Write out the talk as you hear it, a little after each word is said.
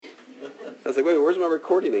I was like, wait, where's my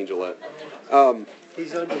recording angel at?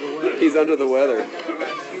 He's under the weather. He's under the weather.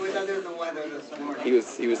 He was under the weather this morning.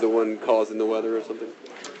 He was the one causing the weather or something.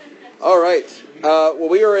 All right. Well,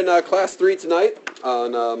 we are in class 3 tonight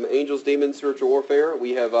on angels, demons, spiritual warfare.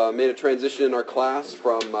 We have made a transition in our class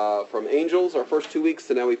from angels our first 2 weeks,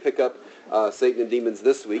 to now we pick up Satan and demons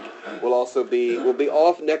this week. We'll be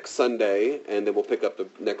off next Sunday, and then we'll pick up the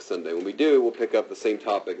next Sunday. When we do, we'll pick up the same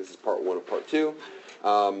topic. This is part 1 of part 2.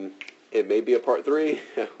 It may be a part 3.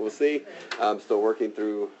 We'll see. I'm still working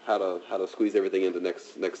through how to squeeze everything into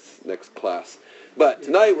next class. But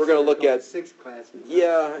tonight we're going to look at 6 classes.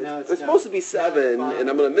 Yeah, No, it's supposed to be 7, and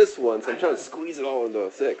I'm going to miss one, so I'm trying to squeeze it all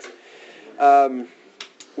into 6.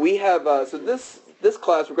 We have so this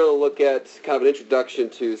class we're going to look at kind of an introduction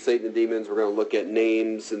to Satan and demons. We're going to look at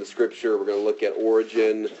names in the Scripture. We're going to look at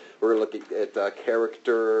origin. We're going to look at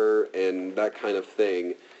character and that kind of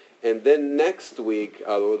thing. And then next week,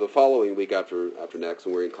 or the following week after next,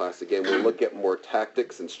 when we're in class again, we'll look at more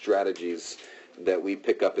tactics and strategies that we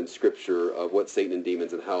pick up in Scripture of what Satan and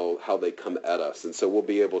demons and how they come at us. And so we'll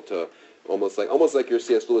be able to, almost like your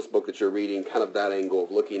C.S. Lewis book that you're reading, kind of that angle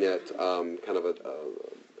of looking at kind of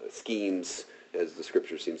schemes, as the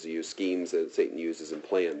Scripture seems to use, schemes that Satan uses and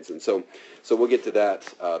plans. And so we'll get to that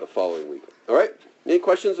the following week. All right? Any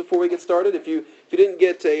questions before we get started? If you didn't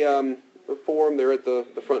get a form there at the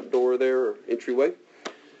front door there, or entryway.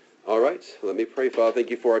 All right, let me pray. Father,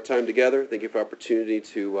 thank you for our time together. Thank you for the opportunity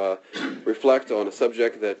to reflect on a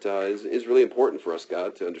subject that is really important for us,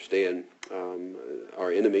 God, to understand.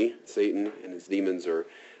 Our enemy, Satan, and his demons are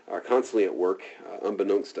constantly at work,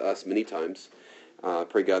 unbeknownst to us many times.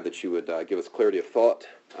 Pray, God, that you would give us clarity of thought,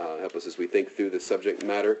 help us as we think through this subject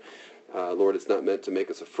matter. Lord, it's not meant to make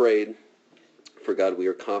us afraid. For God, we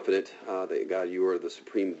are confident that, God, you are the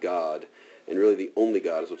supreme God, and really the only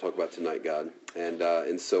God, as we'll talk about tonight, God.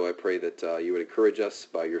 And so I pray that you would encourage us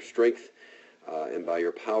by your strength and by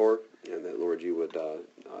your power, and that, Lord, you would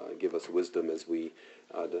give us wisdom as we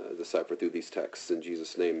decipher through these texts. In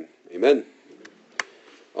Jesus' name, amen.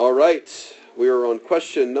 All right, we are on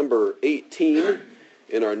question number 18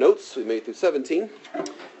 in our notes. We made through 17.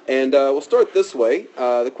 And we'll start this way.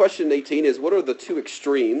 The question 18 is, what are the 2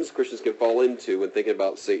 extremes Christians can fall into when thinking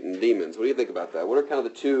about Satan and demons? What do you think about that? What are kind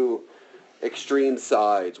of the 2 extreme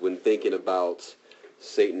sides when thinking about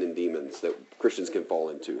Satan and demons that Christians can fall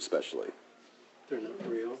into, especially? They're not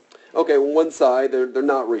real. Okay, well, one side, they're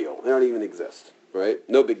not real. They don't even exist, right?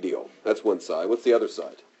 No big deal. That's one side. What's the other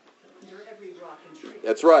side? They're every rock and tree.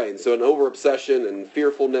 That's right. And so an over-obsession and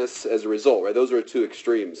fearfulness as a result, right? Those are 2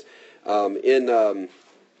 extremes.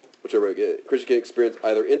 Whichever Christian can experience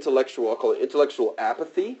either intellectual, I'll call it intellectual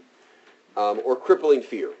apathy, or crippling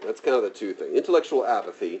fear. That's kind of the 2 things. Intellectual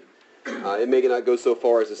apathy. It may not go so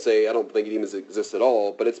far as to say, I don't think demons exist at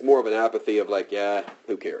all, but it's more of an apathy of like, yeah,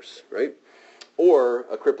 who cares, right? Or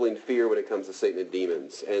a crippling fear when it comes to Satan and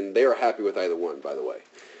demons. And they are happy with either one, by the way.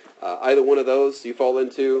 Either one of those you fall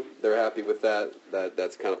into, they're happy with that.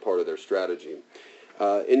 That's kind of part of their strategy.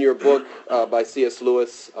 In your book by C.S.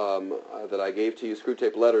 Lewis that I gave to you,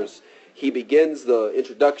 Screwtape Letters, he begins the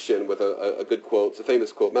introduction with a good quote. It's a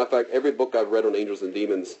famous quote. Matter of fact, every book I've read on angels and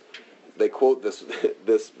demons, they quote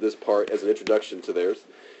this part as an introduction to theirs.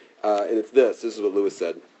 And it's this. This is what Lewis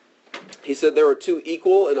said. He said, there are 2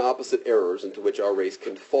 equal and opposite errors into which our race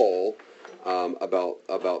can fall about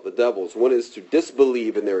the devils. One is to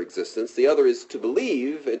disbelieve in their existence. The other is to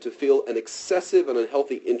believe and to feel an excessive and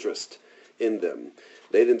unhealthy interest in them.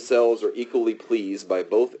 They themselves are equally pleased by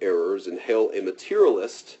both errors and hail a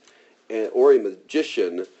materialist or a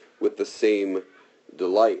magician with the same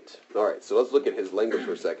delight. All right, so let's look at his language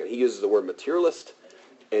for a second. He uses the word materialist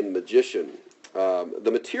and magician. The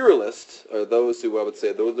materialists are those who, I would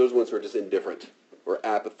say, those ones who are just indifferent or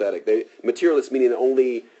apathetic. Materialists meaning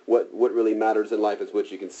only what really matters in life is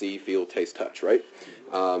what you can see, feel, taste, touch, right?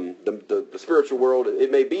 The spiritual world,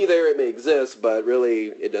 it may be there, it may exist, but really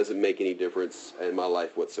it doesn't make any difference in my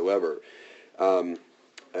life whatsoever.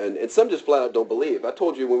 And some just flat out don't believe. I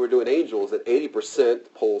told you when we were doing angels that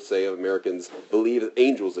 80% polls say of Americans believe that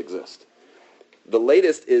angels exist. The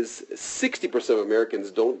latest is 60% of Americans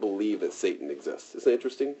don't believe that Satan exists. Isn't that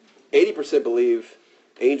interesting? 80% believe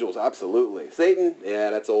angels, absolutely. Satan, yeah,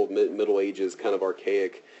 that's old Middle Ages, kind of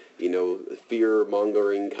archaic,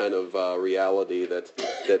 fear-mongering kind of reality that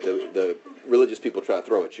the religious people try to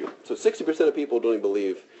throw at you. So 60% of people don't even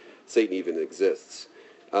believe Satan even exists.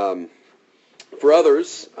 For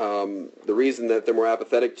others, the reason that they're more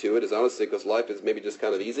apathetic to it is honestly because life is maybe just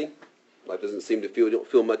kind of easy. Life doesn't seem to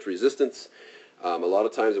feel much resistance. A lot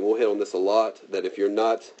of times, and we'll hit on this a lot, that if you're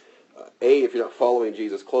not A, if you're not following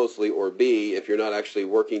Jesus closely, or B, if you're not actually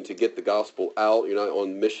working to get the gospel out, you're not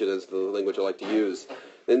on mission, as the language I like to use,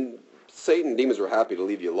 then Satan and demons are happy to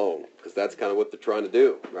leave you alone, because that's kind of what they're trying to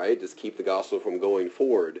do, right? Just keep the gospel from going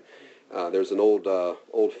forward. There's an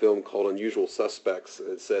old film called Unusual Suspects.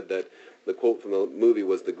 It said that the quote from the movie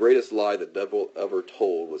was, "The greatest lie the devil ever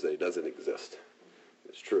told was that he doesn't exist."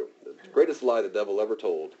 It's true. The greatest lie the devil ever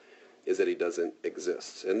told is that he doesn't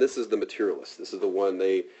exist. And this is the materialist. This is the one,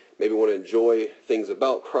 they maybe want to enjoy things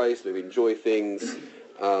about Christ, maybe enjoy things,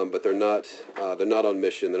 but they're not on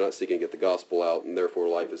mission. They're not seeking to get the gospel out, and therefore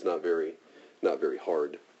life is not very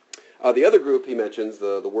hard. The other group he mentions,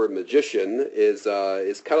 the word magician, is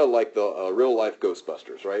kind of like the real life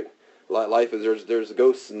Ghostbusters, right? Life is there's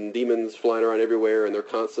ghosts and demons flying around everywhere, and they're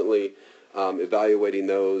constantly evaluating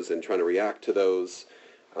those and trying to react to those.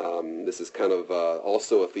 This is kind of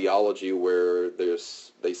also a theology where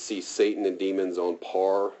they see Satan and demons on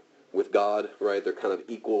par with God, right? They're kind of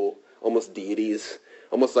equal, almost deities,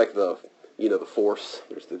 almost like the Force.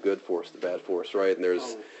 There's the good Force, the bad Force, right? And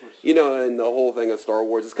there's, and the whole thing of Star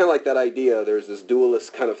Wars. It's kind of like that idea. There's this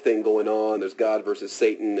dualist kind of thing going on. There's God versus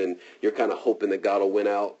Satan, and you're kind of hoping that God will win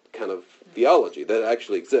out kind of theology that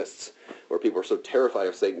actually exists, where people are so terrified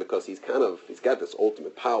of Satan because he's got this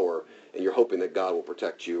ultimate power, and you're hoping that God will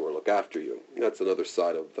protect you or look after you. And that's another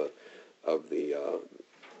side of the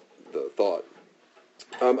thought.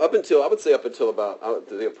 Up until about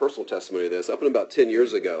the personal testimony of this, up until about 10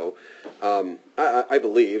 years ago, I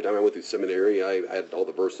believed. I went through seminary. I had all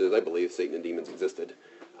the verses. I believed Satan and demons existed,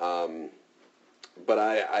 but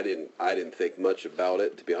I didn't think much about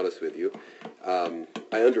it, to be honest with you.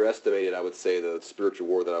 I underestimated, I would say, the spiritual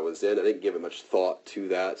war that I was in. I didn't give it much thought to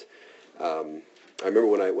that. I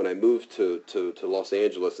remember when I moved to Los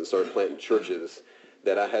Angeles and started planting churches,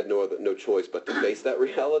 that I had no choice but to face that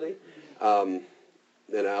reality.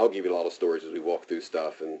 And I'll give you a lot of stories as we walk through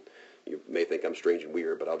stuff, and you may think I'm strange and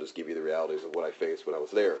weird, but I'll just give you the realities of what I faced when I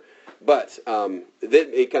was there. But then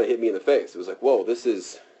it kind of hit me in the face. It was like, whoa,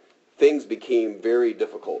 things became very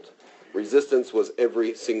difficult. Resistance was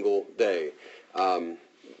every single day.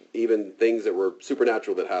 Even things that were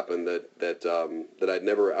supernatural that happened that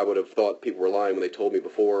I would have thought people were lying when they told me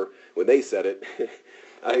before, when they said it.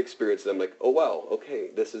 I experienced them like, oh wow, okay,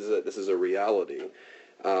 this is a reality.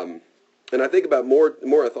 And I think about more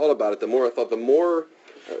I thought about it,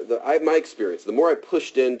 my experience, the more I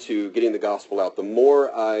pushed into getting the gospel out, the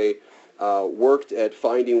more I worked at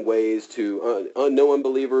finding ways to know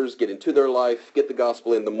unbelievers, get into their life, get the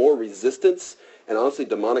gospel in, the more resistance and honestly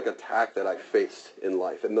demonic attack that I faced in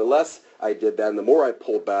life. And the less I did that and the more I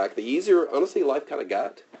pulled back, the easier, honestly, life kind of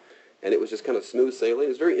got. And it was just kind of smooth sailing. It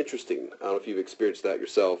was very interesting. I don't know if you've experienced that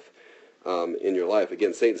yourself. In your life.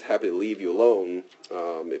 Again, Satan's happy to leave you alone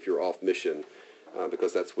if you're off mission,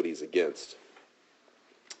 because that's what he's against.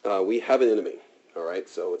 We have an enemy, all right?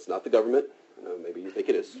 So it's not the government. Maybe you think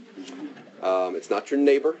it is. It's not your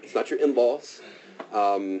neighbor. It's not your in-laws.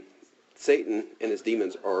 Satan and his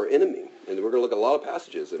demons are our enemy. And we're going to look at a lot of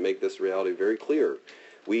passages that make this reality very clear.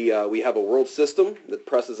 We have a world system that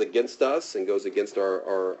presses against us and goes against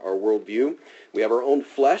our worldview. We have our own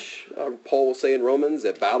flesh, Paul will say in Romans,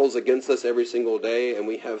 that battles against us every single day, and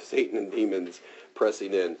we have Satan and demons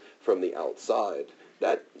pressing in from the outside.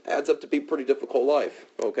 That adds up to be a pretty difficult life,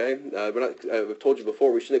 okay? I've told you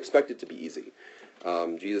before, we shouldn't expect it to be easy.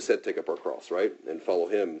 Jesus said, take up our cross, right, and follow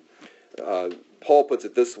him. Paul puts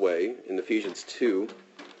it this way in Ephesians 2,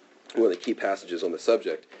 one of the key passages on the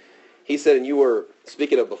subject. He said, and you were,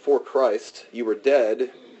 speaking of before Christ, you were dead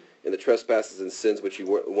in the trespasses and sins which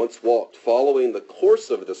you once walked, following the course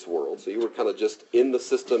of this world. So you were kind of just in the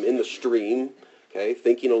system, in the stream, okay,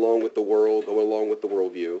 thinking along with the world, going along with the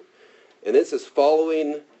worldview. And it says,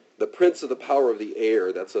 following the prince of the power of the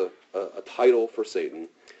air, that's a title for Satan,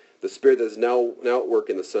 the spirit that is now at work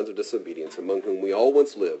in the sons of disobedience, among whom we all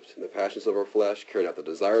once lived, in the passions of our flesh, carrying out the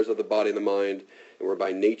desires of the body and the mind, and were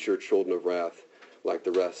by nature children of wrath, like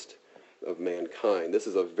the rest of mankind. This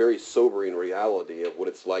is a very sobering reality of what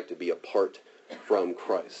it's like to be apart from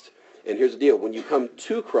Christ. And here's the deal. When you come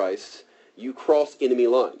to Christ, you cross enemy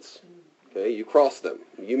lines. Okay? You cross them.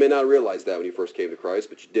 You may not realize that when you first came to Christ,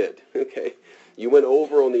 but you did. Okay? You went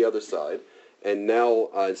over on the other side, and now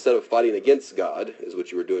instead of fighting against God, is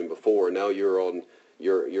what you were doing before, now you're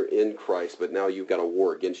in Christ, but now you've got a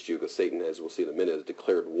war against you, because Satan, as we'll see in a minute, has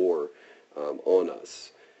declared war on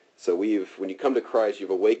us. So when you come to Christ,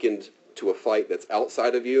 you've awakened to a fight that's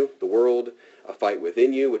outside of you, the world, a fight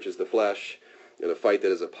within you, which is the flesh, and a fight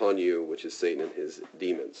that is upon you, which is Satan and his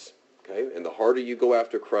demons. Okay? And the harder you go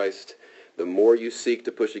after Christ, the more you seek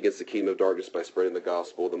to push against the kingdom of darkness by spreading the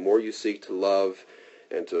gospel, the more you seek to love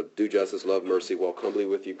and to do justice, love, mercy, walk humbly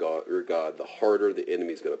with you, God, your God, the harder the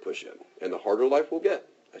enemy's going to push in. And the harder life will get.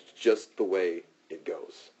 That's just the way it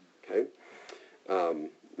goes. Okay?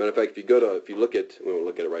 Matter of fact, if you look at, we won't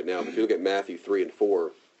look at it right now, but if you look at Matthew 3 and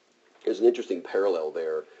 4, there's an interesting parallel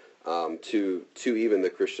there to even the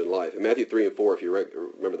Christian life. In Matthew 3 and 4, if you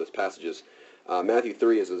remember those passages, Matthew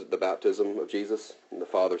 3 is the baptism of Jesus, and the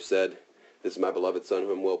Father said, "This is my beloved Son,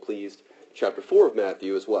 whom I'm well pleased." Chapter 4 of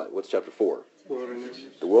Matthew is what? What's chapter 4? Wilderness.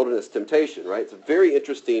 The wilderness temptation, right? It's a very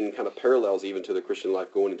interesting kind of parallels even to the Christian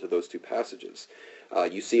life going into those two passages.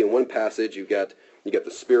 You see in one passage you got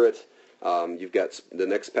the Spirit. You've got the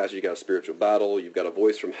next passage. You got a spiritual battle. You've got a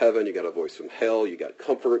voice from heaven. You got a voice from hell. You got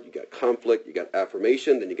comfort. You got conflict. You got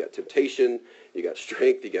affirmation. Then you got temptation. You got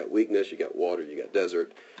strength. You got weakness. You got water. You got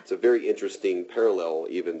desert. It's a very interesting parallel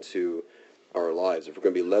even to our lives. If we're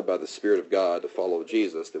going to be led by the Spirit of God to follow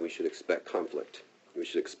Jesus, then we should expect conflict. We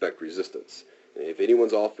should expect resistance. And if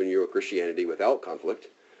anyone's offering you a Christianity without conflict,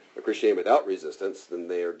 a Christianity without resistance, then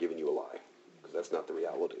they are giving you a lie, because that's not the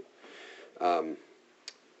reality.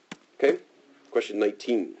 Okay, question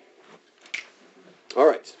 19. All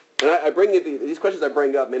right, and I bring these questions I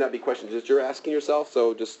bring up may not be questions that you're asking yourself,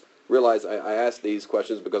 so just realize I ask these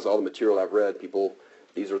questions because all the material I've read,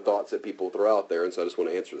 these are thoughts that people throw out there, and so I just want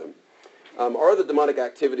to answer them. Are the demonic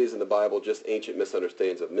activities in the Bible just ancient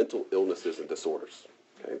misunderstandings of mental illnesses and disorders?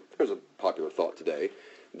 Okay, there's a popular thought today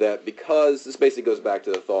that because this basically goes back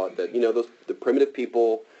to the thought that the primitive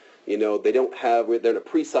people, they're in a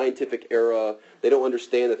pre-scientific era. They don't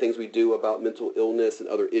understand the things we do about mental illness and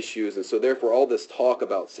other issues, and so therefore all this talk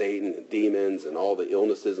about Satan and demons and all the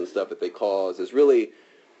illnesses and stuff that they cause is really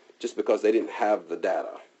just because they didn't have the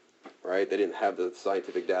data, right? They didn't have the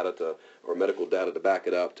scientific data or medical data to back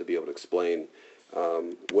it up to be able to explain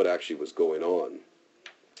what actually was going on.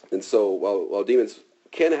 And so while demons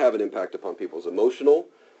can have an impact upon people's emotional,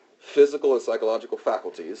 physical, and psychological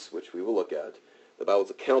faculties, which we will look at, the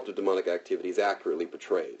Bible's account of demonic activity is accurately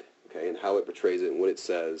portrayed, okay, and how it portrays it and what it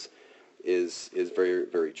says is very,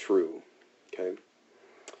 very true, okay.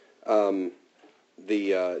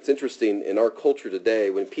 It's interesting in our culture today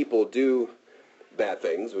when people do bad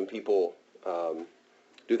things, when people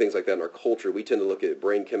do things like that in our culture, we tend to look at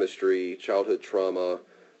brain chemistry, childhood trauma,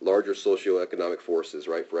 larger socioeconomic forces,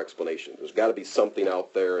 right, for explanation. There's got to be something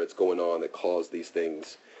out there that's going on that caused these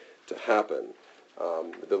things to happen.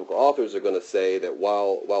 The biblical authors are going to say that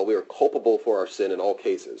while we are culpable for our sin in all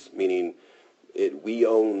cases, meaning we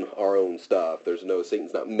own our own stuff,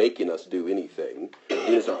 Satan's not making us do anything,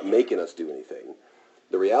 Satan's not making us do anything.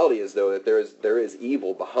 The reality is, though, that there is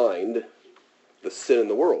evil behind the sin in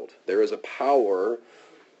the world. There is a power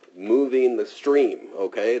moving the stream,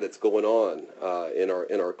 okay, that's going on in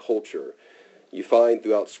our culture. You find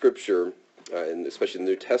throughout Scripture, and especially in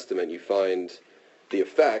the New Testament, you find the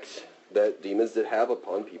effect that demons did have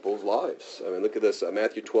upon people's lives. I mean, look at this,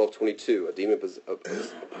 Matthew 12:22. A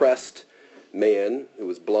demon-oppressed man who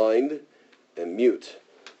was blind and mute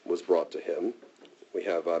was brought to him. We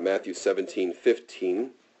have Matthew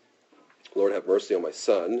 17:15. Lord, have mercy on my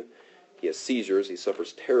son. He has seizures. He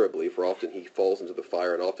suffers terribly, for often he falls into the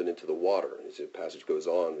fire and often into the water. As the passage goes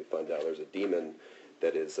on, we find out there's a demon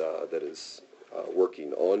that is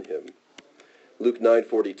working on him. Luke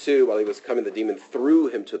 9:42, while he was coming, the demon threw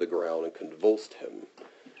him to the ground and convulsed him.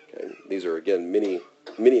 Okay. These are, again, many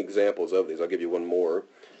examples of these. I'll give you one more.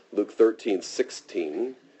 Luke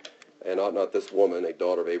 13:16, and ought not this woman, a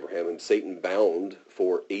daughter of Abraham, whom Satan bound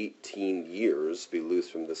for 18 years, be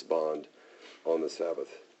loosed from this bond on the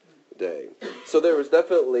Sabbath day. So there was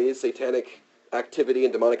definitely satanic activity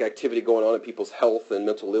and demonic activity going on in people's health and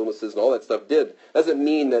mental illnesses and all that stuff doesn't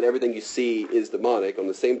mean that everything you see is demonic. On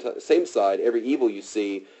the same side, every evil you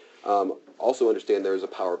see, also understand there is a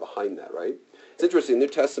power behind that, right? It's interesting, in the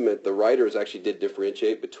New Testament, the writers actually did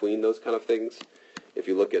differentiate between those kind of things. If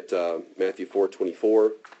you look at Matthew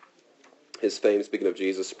 4:24, his fame, speaking of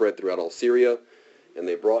Jesus, spread throughout all Syria, and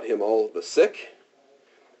they brought him all the sick,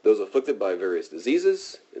 those afflicted by various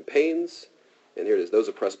diseases and pains, and here it is, those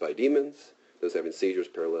oppressed by demons, those having seizures,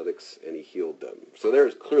 paralytics, and he healed them. So there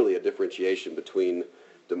is clearly a differentiation between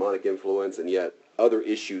demonic influence and yet other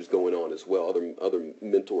issues going on as well, other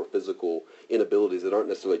mental or physical inabilities that aren't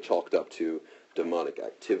necessarily chalked up to demonic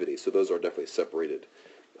activity. So those are definitely separated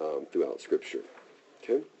throughout Scripture.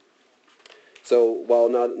 Okay. So while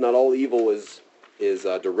not all evil is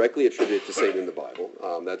directly attributed to Satan in the Bible,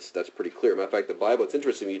 that's pretty clear. Matter of fact, the Bible, it's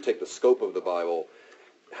interesting when you take the scope of the Bible,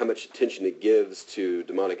 how much attention it gives to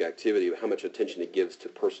demonic activity, how much attention it gives to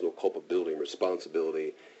personal culpability and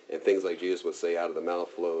responsibility, and things like Jesus would say, out of the mouth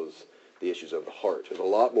flows the issues of the heart. There's a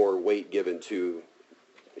lot more weight given to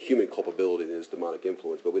human culpability than it is demonic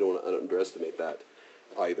influence, but we don't want to underestimate that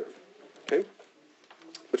either. Okay?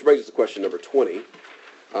 Which brings us to question number 20.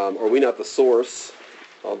 Are we not the source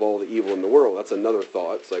of all the evil in the world? That's another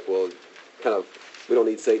thought. It's like, well, kind of, we don't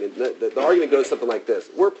need Satan. The argument goes something like this.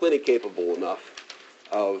 We're plenty capable enough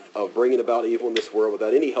of bringing about evil in this world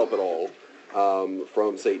without any help at all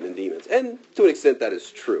from Satan and demons. And to an extent that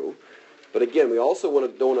is true. But again, we also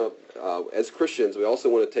as Christians, we also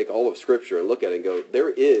want to take all of Scripture and look at it and go,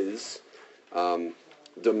 there is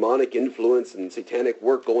demonic influence and satanic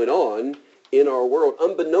work going on in our world,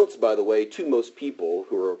 unbeknownst, by the way, to most people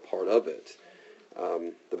who are a part of it.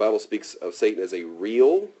 The Bible speaks of Satan as a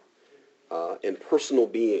real and personal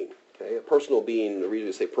being. Okay? A personal being, the reason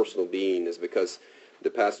we say personal being is because the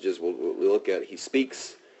passages we'll look at, he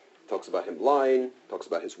speaks, talks about him lying, talks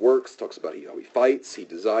about his works, talks about how he fights, he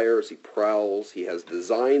desires, he prowls, he has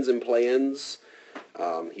designs and plans,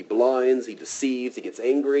 he blinds, he deceives, he gets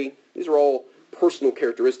angry. These are all personal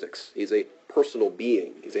characteristics. He's a personal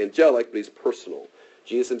being. He's angelic, but he's personal.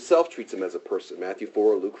 Jesus himself treats him as a person. Matthew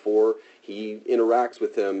 4, Luke 4, he interacts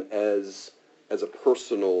with him as a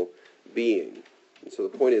personal being. And so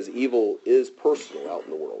the point is, evil is personal out in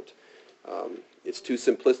the world. It's too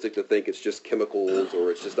simplistic to think it's just chemicals or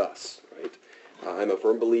it's just us, right? I'm a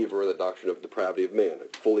firm believer in the doctrine of depravity of man.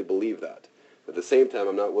 I fully believe that. At the same time,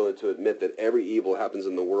 I'm not willing to admit that every evil that happens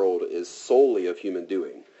in the world is solely of human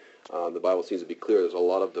doing. The Bible seems to be clear. There's a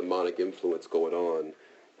lot of demonic influence going on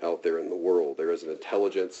out there in the world. There is an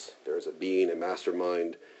intelligence, there is a being, a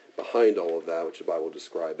mastermind behind all of that, which the Bible will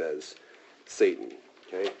describe as Satan.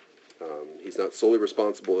 Okay? He's not solely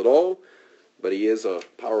responsible at all, but he is a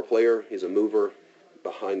power player. He's a mover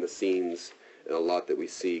behind the scenes in a lot that we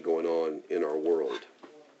see going on in our world.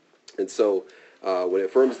 And so when it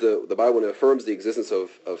affirms the Bible, when it affirms the existence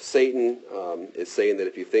of Satan, is saying that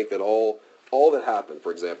if you think that all that happened,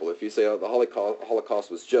 for example, if you say the Holocaust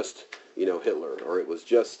was just, Hitler, or it was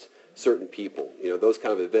just certain people, those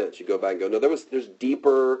kind of events, you go back and go, no, there's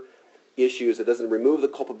deeper issues. It doesn't remove the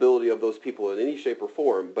culpability of those people in any shape or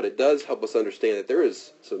form, but it does help us understand that there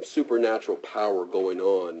is some supernatural power going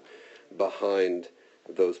on behind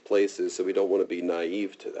those places, so we don't want to be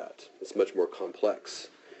naive to that. It's much more complex.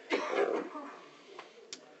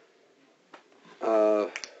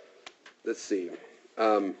 Let's see.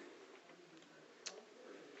 One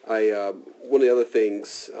of the other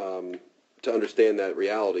things to understand that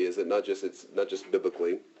reality is that it's not just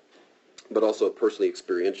biblically, but also personally,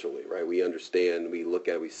 experientially, right? We understand, we look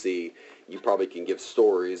at, we see. You probably can give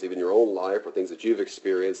stories, even in your own life, or things that you've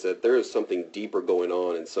experienced, that there is something deeper going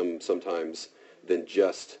on, and sometimes than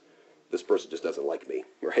just this person just doesn't like me,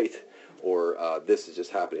 right? Or this is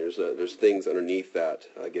just happening. There's things underneath that.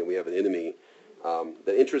 Again, we have an enemy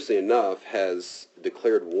that, interestingly enough, has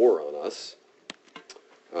declared war on us.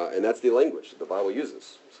 And that's the language that the Bible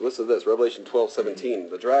uses. So listen to this, Revelation 12:17.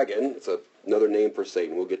 The dragon, it's another name for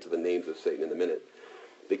Satan. We'll get to the names of Satan in a minute.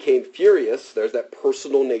 Became furious, there's that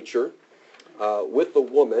personal nature, with the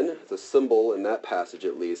woman. It's a symbol in that passage,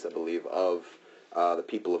 at least, I believe, of the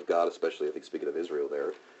people of God, especially, I think, speaking of Israel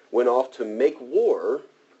there. Went off to make war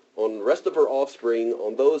on the rest of her offspring,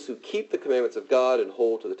 on those who keep the commandments of God and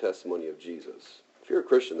hold to the testimony of Jesus. If you're a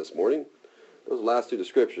Christian this morning, those last two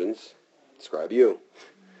descriptions describe you.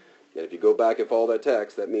 And if you go back and follow that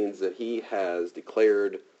text, that means that he has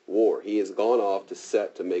declared war. He has gone off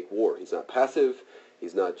to make war. He's not passive.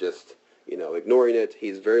 He's not just, ignoring it.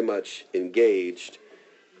 He's very much engaged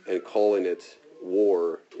and calling it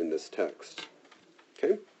war in this text.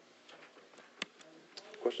 Okay?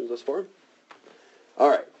 Questions thus far? All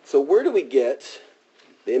right. So where do we get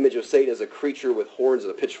the image of Satan as a creature with horns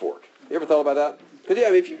and a pitchfork? You ever thought about that? Because,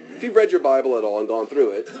 if you've read your Bible at all and gone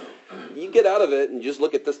through it, you get out of it and just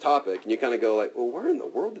look at this topic, and you kind of go like, well, where in the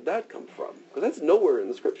world did that come from? Because that's nowhere in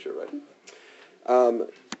the Scripture, right?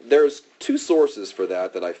 There's two sources for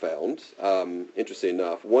that I found, interesting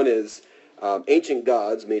enough. One is ancient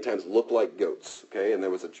gods many times look like goats, okay? And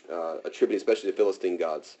there was attributed, especially to Philistine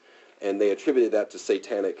gods, and they attributed that to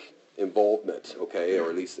satanic involvement, okay? Or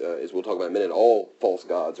at least, as we'll talk about in a minute, all false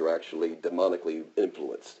gods are actually demonically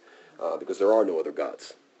influenced because there are no other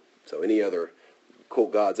gods. So any other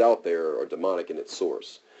quote gods out there are demonic in its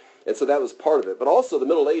source. And so that was part of it. But also the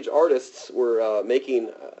Middle Age artists were making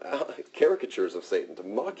caricatures of Satan to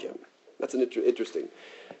mock him. That's interesting.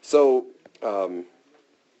 So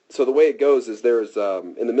so the way it goes is there's,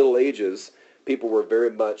 in the Middle Ages, people were very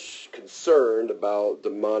much concerned about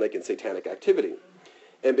demonic and satanic activity.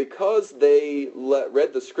 And because they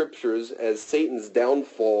read the Scriptures as Satan's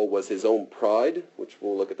downfall was his own pride, which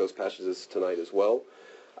we'll look at those passages tonight as well,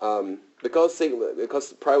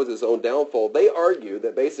 because pride was his own downfall, they argue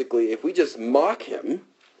that basically if we just mock him,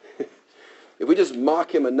 if we just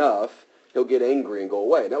mock him enough, he'll get angry and go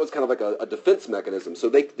away. And that was kind of like a defense mechanism. So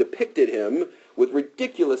they depicted him with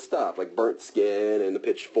ridiculous stuff, like burnt skin and the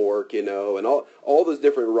pitchfork, and all those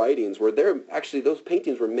different writings where those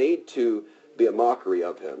paintings were made to be a mockery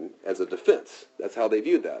of him as a defense. That's how they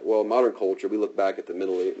viewed that. Well, in modern culture, we look back at the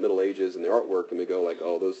Middle Ages and the artwork, and we go like,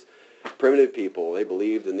 oh, those primitive people, they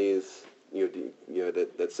believed in these,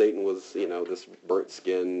 that Satan was, this burnt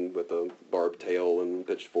skin with a barbed tail and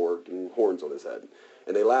pitchfork and horns on his head.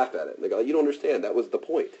 And they laugh at it. And they go, you don't understand. That was the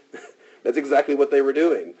point. That's exactly what they were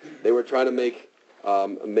doing. They were trying to make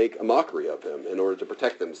a mockery of him in order to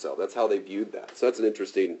protect themselves. That's how they viewed that. So that's an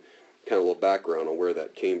interesting kind of little background on where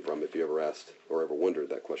that came from, if you ever asked or ever wondered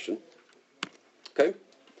that question. Okay?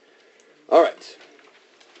 All right.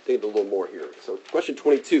 Think a little more here. So question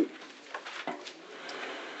 22.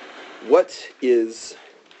 What is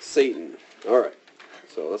Satan? All right.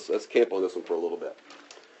 So let's camp on this one for a little bit.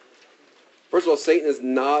 First of all, Satan is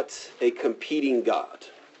not a competing God.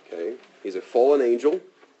 Okay? He's a fallen angel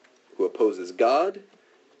who opposes God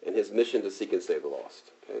and his mission to seek and save the lost.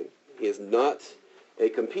 Okay? He is not a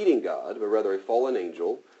competing God, but rather a fallen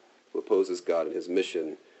angel who opposes God and his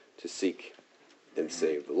mission to seek and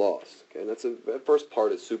save the lost. Okay? And that first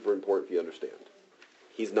part is super important for you to understand.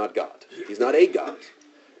 He's not God. He's not a God.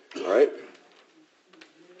 All right?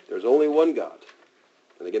 There's only one God.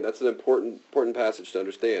 And again, that's an important passage to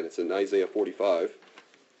understand. It's in Isaiah 45,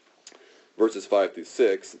 verses 5 through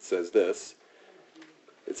 6. It says this.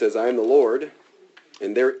 It says, I am the Lord,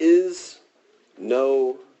 and there is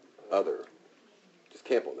no other. Just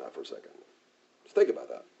camp on that for a second. Just think about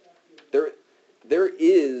that. There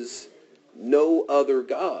is no other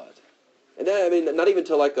God. And that, not even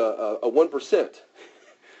to like a 1%.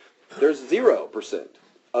 There's 0%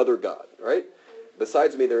 other God, right?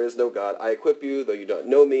 Besides me, there is no God. I equip you, though you don't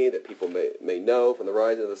know me, that people may know from the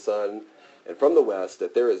rising of the sun and from the west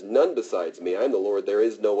that there is none besides me. I am the Lord. There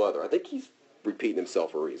is no other. I think he's repeating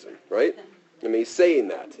himself for a reason, right? I mean, he's saying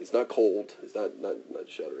that. He's not cold. He's not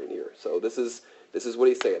shuddering here. So this is what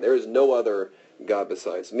he's saying. There is no other God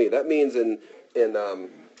besides me. That means let me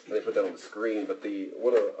put that on the screen, but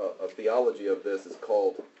a theology of this is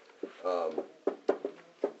called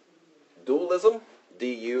dualism.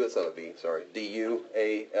 That's not a V, sorry.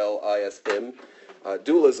 D-U-A-L-I-S-M.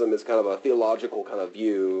 Dualism is kind of a theological kind of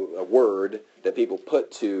view, a word that people put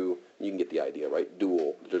to, you can get the idea, right?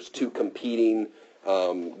 Dual. There's two competing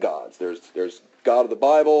gods. There's God of the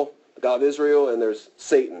Bible, the God of Israel, and there's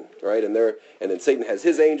Satan, right? And then Satan has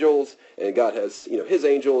his angels, and God has his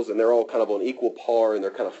angels, and they're all kind of on equal par, and they're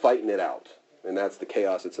kind of fighting it out. And that's the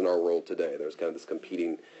chaos that's in our world today. There's kind of this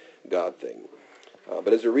competing God thing.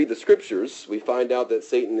 But as we read the scriptures, we find out that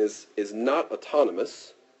Satan is not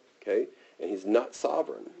autonomous, okay, and he's not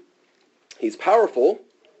sovereign. He's powerful,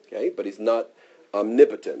 okay, but he's not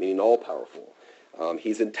omnipotent, meaning all-powerful.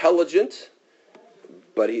 He's intelligent,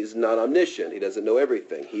 but he's not omniscient. He doesn't know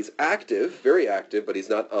everything. He's active, very active, but he's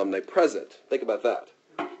not omnipresent. Think about that.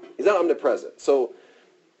 He's not omnipresent. So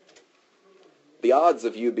the odds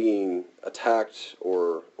of you being attacked,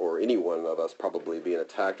 or any one of us probably being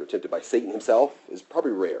attacked or tempted by Satan himself, is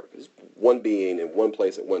probably rare. He's one being in one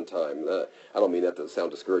place at one time. I don't mean that to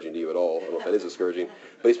sound discouraging to you at all. I don't know if that is discouraging.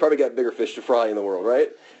 But he's probably got bigger fish to fry in the world,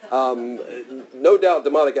 right? No doubt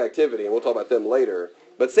demonic activity, and we'll talk about them later.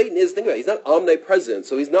 But Satan is, think about it, he's not omnipresent,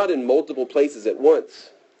 so he's not in multiple places at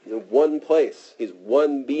once. He's in one place. He's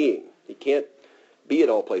one being. He can't be at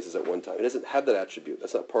all places at one time. He doesn't have that attribute.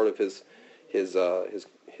 That's not part of his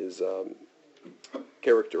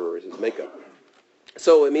character or his makeup.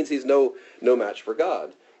 So it means he's no match for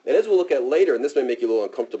God. And as we'll look at later, and this may make you a little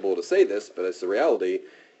uncomfortable to say this, but it's the reality,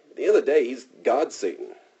 at the end of the day, he's God's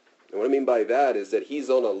Satan. And what I mean by that is that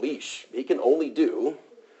he's on a leash. He can only do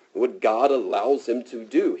what God allows him to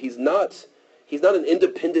do. He's not an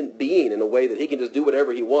independent being in a way that he can just do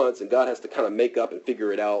whatever he wants, and God has to kind of make up and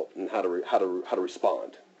figure it out and how to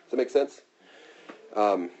respond. Does that make sense?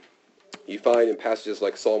 You find in passages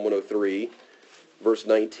like Psalm 103, verse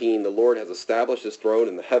 19, the Lord has established his throne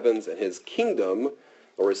in the heavens, and his kingdom,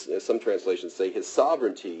 or as some translations say, his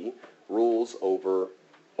sovereignty, rules over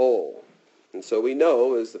all. And so we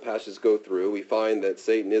know, as the passages go through, we find that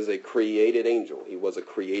Satan is a created angel. He was a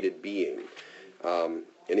created being. And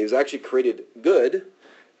he was actually created good.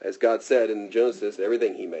 As God said in Genesis,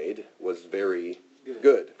 everything he made was very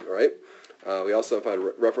good. All right? We also find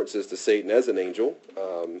references to Satan as an angel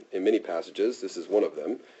in many passages. This is one of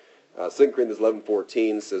them. 2 Corinthians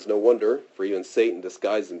 11:14 says, no wonder, for even Satan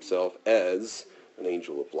disguised himself as an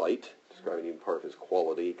angel of light. describing even part of his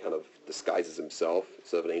quality. He kind of disguises himself.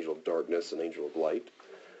 Instead of an angel of darkness, an angel of light.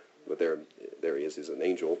 But there he is. He's an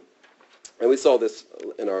angel. And we saw this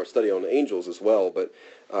in our study on angels as well. But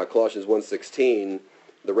Colossians 1:16,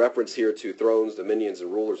 the reference here to thrones, dominions,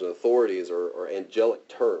 and rulers and authorities are angelic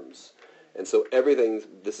terms. And so everything,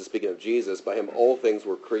 this is speaking of Jesus, by him all things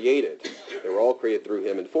were created. They were all created through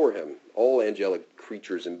him and for him. All angelic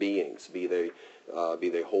creatures and beings, be they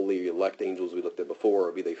holy elect angels we looked at before,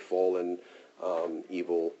 or be they fallen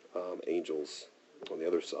evil angels on the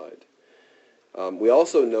other side. We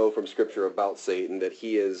also know from Scripture about Satan that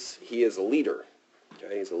he is a leader.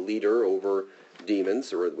 Okay? He's a leader over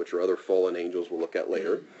demons, which are other fallen angels we'll look at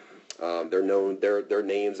later. Their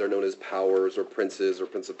names are known as powers or princes or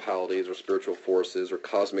principalities or spiritual forces or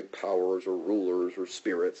cosmic powers or rulers or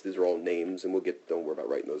spirits. These are all names, and don't worry about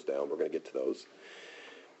writing those down. We're going to get to those.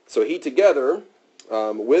 So he together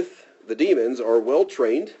with the demons are well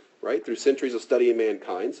trained, right, through centuries of studying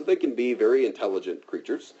mankind, so they can be very intelligent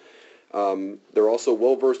creatures. They're also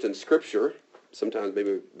well versed in Scripture, sometimes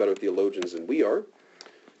maybe better theologians than we are.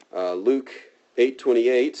 Luke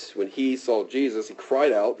 8:28, when he saw Jesus, he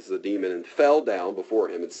cried out, this is a demon, and fell down before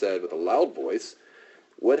him and said with a loud voice,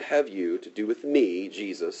 "What have you to do with me,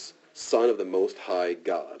 Jesus, Son of the Most High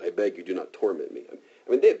God? I beg you, do not torment me." I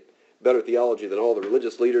mean, they had better theology than all the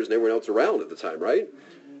religious leaders and everyone else around at the time, right?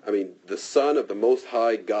 I mean, the Son of the Most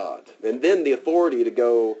High God. And then the authority to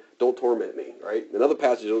go, "Don't torment me," right? In other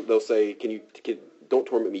passages, they'll say, "Don't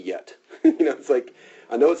torment me yet." It's like,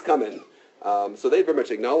 I know it's coming. So they very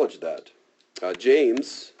much acknowledged that.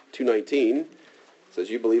 James 2:19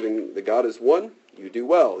 says, "You believing that God is one, you do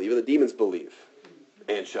well. Even the demons believe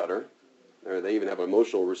and shudder." Or they even have an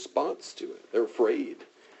emotional response to it. They're afraid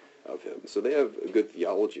of him. So they have a good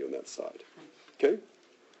theology on that side. Okay?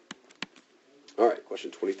 All right,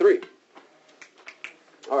 question 23.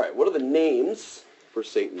 All right, what are the names for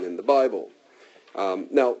Satan in the Bible?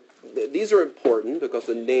 Now, these are important because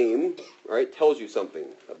the name, right, tells you something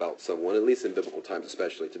about someone, at least in biblical times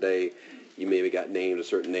especially. Today, you maybe got named a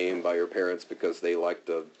certain name by your parents because they liked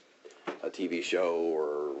a TV show,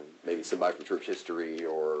 or maybe somebody from church history,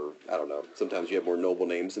 or I don't know. Sometimes you have more noble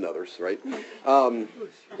names than others, right?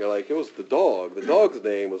 You're like, it was the dog. The dog's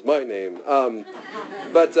name was my name.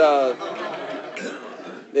 But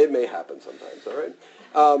it may happen sometimes, all right?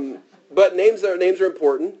 But names are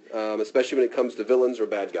important, especially when it comes to villains or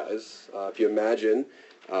bad guys. If you imagine,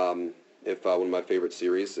 if one of my favorite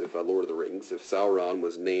series, if Lord of the Rings, if Sauron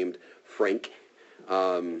was named Frank,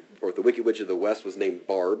 or if the Wicked Witch of the West was named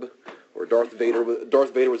Barb, or Darth Vader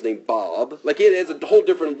was named Bob, like it has a whole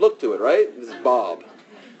different look to it, right? This is Bob.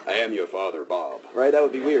 I am your father, Bob. Right? That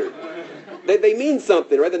would be weird. They mean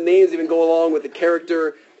something, right? The names even go along with the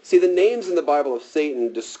character. See, the names in the Bible of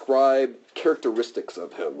Satan describe characteristics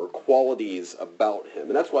of him or qualities about him.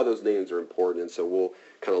 And that's why those names are important. And so we'll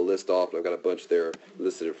kind of list off, and I've got a bunch there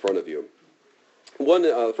listed in front of you.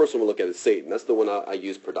 The first one we'll look at is Satan. That's the one I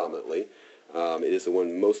use predominantly. It is the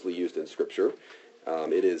one mostly used in Scripture.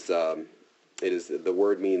 The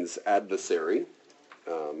word means adversary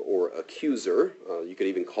or accuser. You could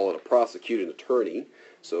even call it a prosecuting attorney.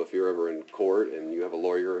 So if you're ever in court and you have a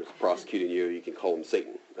lawyer who's prosecuting you, you can call him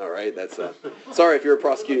Satan. All right, that's sorry if you're a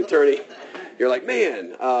prosecuting attorney. You're like,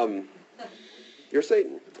 man, you're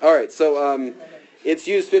Satan. All right, so it's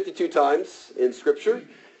used 52 times in Scripture.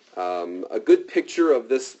 A good picture of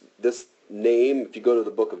this name, if you go to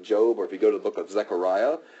the book of Job or if you go to the book of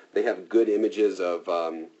Zechariah, they have good images of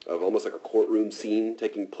almost like a courtroom scene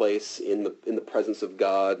taking place in the presence of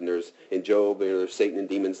God. And in Job, there's Satan and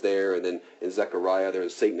demons there, and then in Zechariah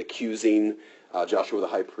there's Satan accusing Joshua the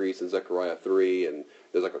high priest in Zechariah 3, and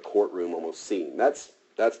there's like a courtroom almost scene. That's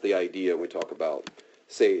the idea when we talk about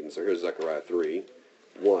Satan. So here's Zechariah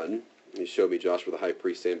 3:1. He showed me Joshua the high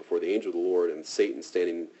priest standing before the angel of the Lord, and Satan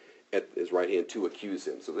standing at his right hand to accuse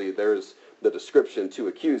him. So there's the description to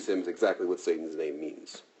accuse him is exactly what Satan's name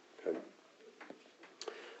means. Okay.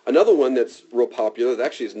 Another one that's real popular, that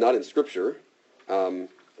actually is not in Scripture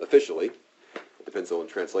officially, it depends on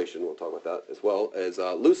translation, we'll talk about that as well, is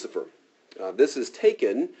Lucifer.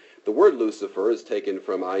 The word Lucifer is taken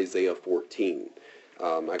from Isaiah 14.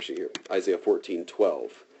 Actually here, Isaiah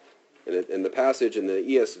 14:12. And the passage in the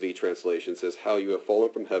ESV translation says, "How you have fallen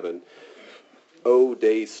from heaven, O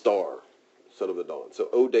day star, son of the dawn." So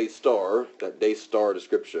O day star, that day star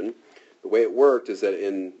description, the way it worked is that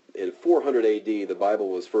in 400 AD, the Bible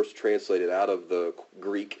was first translated out of the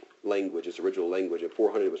Greek language, its original language. In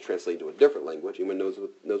 400, it was translated to a different language. Anyone knows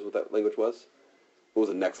what that language was? What was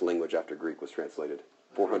the next language after Greek was translated?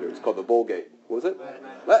 400. It's called the Vulgate. What was it?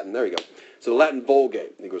 Latin. There you go. So the Latin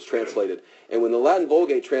Vulgate, I think it was translated. And when the Latin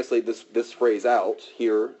Vulgate translated this phrase out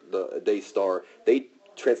here, the day star, they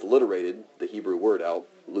transliterated the Hebrew word out,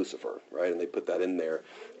 Lucifer, right? And they put that in there.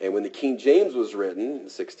 And when the King James was written in the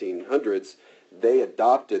 1600s, they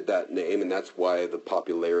adopted that name, and that's why the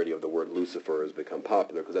popularity of the word Lucifer has become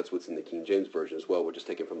popular, because that's what's in the King James Version as well, which is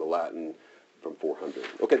taken from the Latin from 400.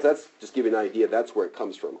 Okay, so that's just give you an idea. That's where it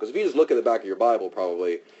comes from. Because if you just look at the back of your Bible,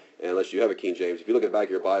 probably, unless you have a King James, if you look at the back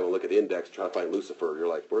of your Bible and look at the index, try to find Lucifer, you're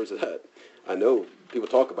like, where's it at? I know people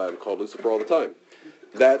talk about it called Lucifer all the time.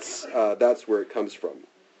 That's where it comes from.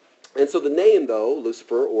 And so the name, though,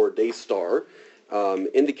 Lucifer or day star,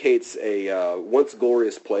 indicates a once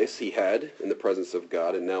glorious place he had in the presence of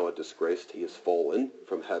God, and now a disgraced. He has fallen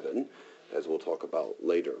from heaven, as we'll talk about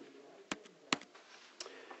later.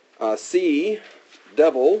 C,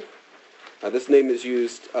 devil. This name is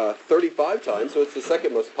used 35 times, so it's the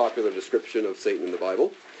second most popular description of Satan in the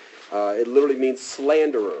Bible. It literally means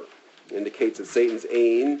slanderer. It indicates that Satan's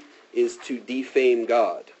aim is to defame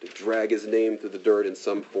God, to drag his name through the dirt in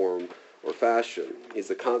some form or fashion.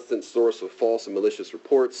 He's a constant source of false and malicious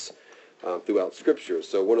reports throughout Scripture.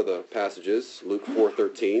 So one of the passages, Luke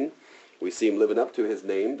 4:13, we see him living up to his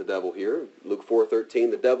name, the devil here. Luke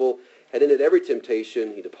 4:13, the devil had ended every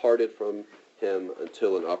temptation. He departed from him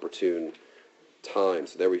until an opportune time.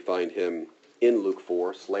 So there we find him in Luke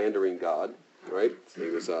 4, slandering God, right? So he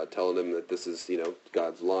was telling him that this is,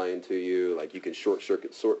 God's lying to you. Like, you can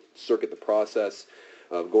short-circuit the process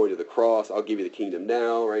of going to the cross. I'll give you the kingdom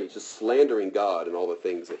now, right? He's just slandering God and all the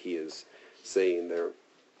things that he is saying there.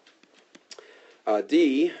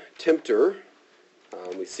 D, tempter.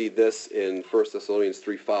 We see this in 1 Thessalonians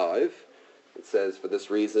 3:5. It says, for this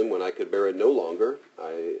reason, when I could bear it no longer,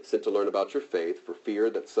 I sent to learn about your faith, for fear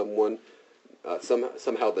that somehow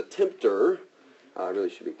the tempter, really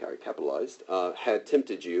should be capitalized, had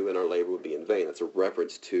tempted you, and our labor would be in vain. That's a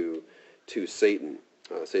reference to Satan.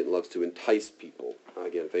 Satan loves to entice people.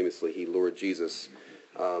 Again, famously, he lured Jesus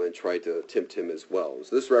and tried to tempt him as well.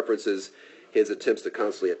 So this references his attempts to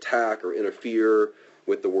constantly attack or interfere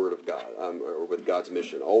with the Word of God, or with God's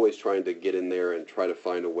mission, always trying to get in there and try to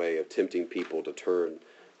find a way of tempting people to turn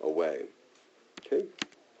away. Okay.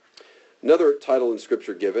 Another title in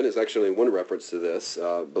Scripture given is actually one reference to this.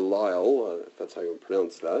 Belial, if that's how you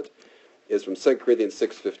pronounce that, is from 2 Corinthians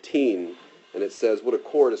 6:15, and it says, what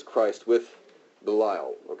accord is Christ with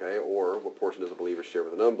Belial? Okay, or what portion does a believer share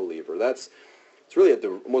with an unbeliever? It's really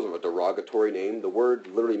more of a derogatory name. The word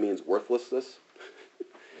literally means worthlessness.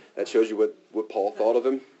 That shows you what Paul thought of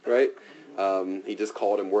him, right? He just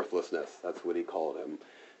called him worthlessness. That's what he called him,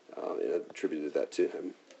 and attributed that to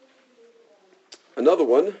him. Another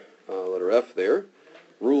one, letter F there,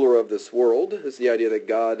 ruler of this world, is the idea that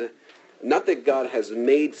God, not that God has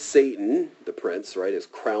made Satan the prince, right, has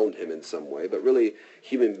crowned him in some way, but really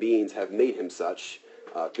human beings have made him such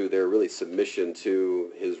through their really submission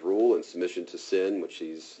to his rule and submission to sin, which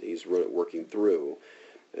he's working through.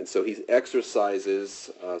 And so he exercises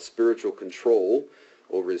spiritual control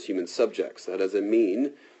over his human subjects. That doesn't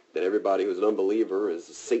mean that everybody who's an unbeliever is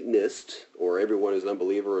a Satanist, or everyone who's an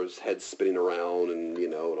unbeliever is head spinning around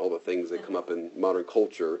and all the things that come up in modern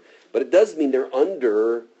culture. But it does mean they're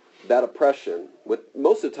under that oppression, with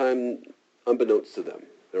most of the time unbeknownst to them.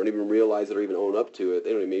 They don't even realize it or even own up to it.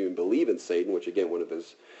 They don't even believe in Satan, which again, one of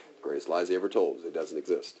his greatest lies he ever told is it doesn't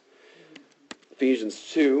exist. Ephesians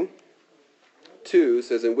 2:2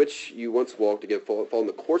 says, in which you once walked, again, following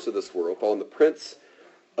the course of this world, following the prince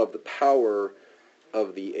of the power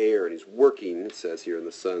of the air. And he's working, it says here, in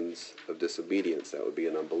the sons of disobedience. That would be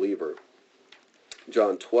an unbeliever.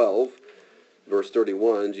 John 12, verse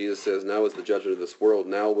 31, Jesus says, now is the judgment of this world.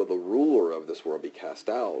 Now will the ruler of this world be cast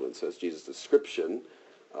out. And says Jesus' description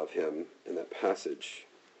of him in that passage.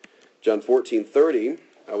 John 14:30,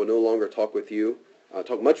 I will no longer talk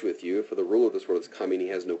much with you, for the ruler of this world is coming. He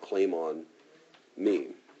has no claim on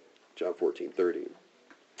me. John 14:30.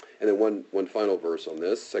 And then one final verse on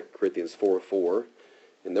this, 2 Corinthians 4:4.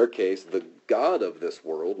 In their case, the God of this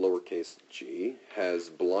world, lowercase g, has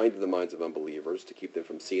blinded the minds of unbelievers to keep them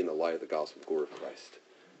from seeing the light of the gospel of glory of Christ.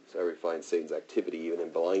 So there we find Satan's activity even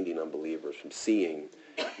in blinding unbelievers from seeing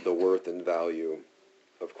the worth and value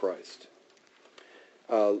of Christ.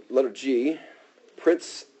 Letter G,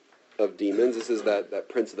 prince of demons. This is that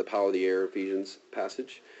prince of the power of the air, Ephesians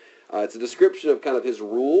passage. It's a description of kind of his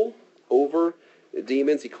rule over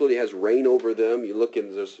demons. He clearly has reign over them. You look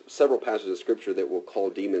in, there's several passages of Scripture that will call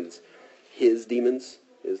demons his demons,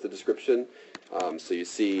 is the description. So you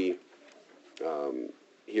see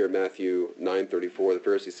here in Matthew 9:34, the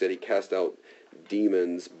Pharisee said he cast out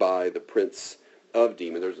demons by the prince of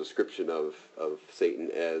demons. There's a description of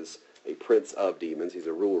Satan as a prince of demons. He's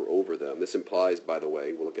a ruler over them. This implies, by the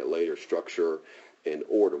way, we'll look at later, structure and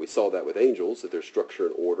order. We saw that with angels, that there's structure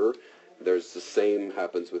and order. There's the same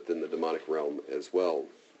happens within the demonic realm as well.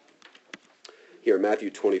 Here in Matthew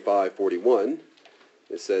 25:41,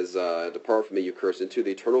 it says, "Depart from me, you cursed, into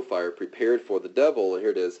the eternal fire prepared for the devil," and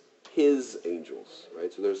here it is, "his angels."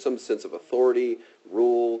 Right? So there's some sense of authority,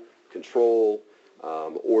 rule, control,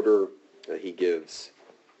 order that he gives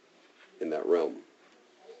in that realm.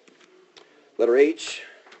 Letter H,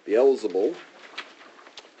 Beelzebul.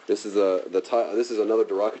 This is another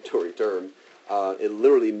derogatory term. It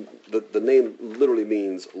literally, the name literally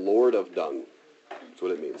means Lord of Dung. That's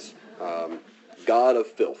what it means. God of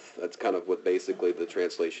filth. That's kind of what basically the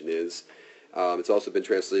translation is. It's also been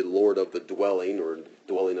translated Lord of the Dwelling, or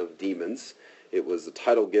Dwelling of Demons. It was the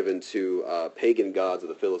title given to pagan gods of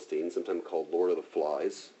the Philistines, sometimes called Lord of the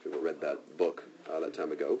Flies. If you ever read that book that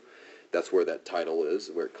time ago, that's where that title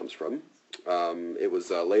is, where it comes from. It was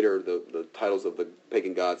later the titles of the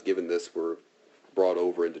pagan gods given this were brought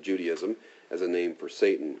over into Judaism as a name for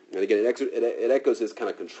Satan. And again, it echoes his kind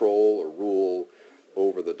of control or rule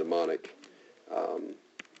over the demonic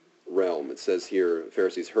realm. It says here,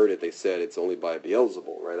 Pharisees heard it, they said it's only by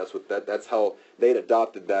Beelzebul, right? That's how they had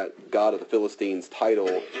adopted that God of the Philistines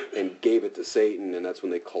title and gave it to Satan, and that's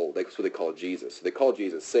what they called Jesus. So they called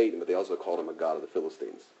Jesus Satan, but they also called him a God of the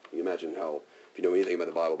Philistines. Can you imagine how, if you know anything about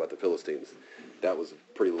the Bible about the Philistines, that was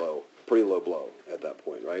pretty low blow at that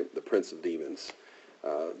point, right? The prince of demons.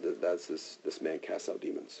 That's this man casts out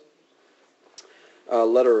demons.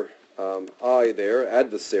 Letter I there,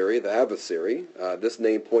 adversary, the adversary. This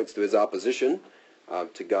name points to his opposition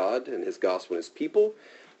to God and his gospel and his people.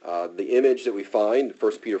 The image that we find,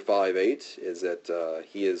 1 Peter 5:8, is that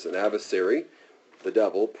he is an adversary. The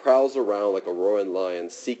devil prowls around like a roaring lion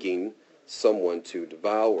seeking someone to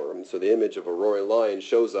devour. And so the image of a roaring lion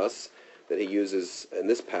shows us that he uses, in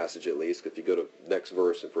this passage at least, if you go to the next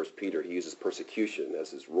verse in 1 Peter, he uses persecution as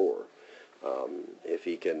his roar. If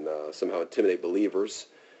he can somehow intimidate believers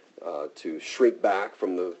to shrink back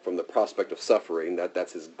from the prospect of suffering,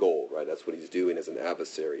 that's his goal, right? That's what he's doing as an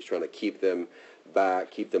adversary. He's trying to keep them back,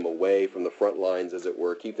 keep them away from the front lines, as it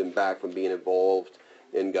were, keep them back from being involved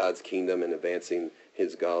in God's kingdom and advancing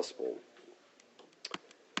his gospel.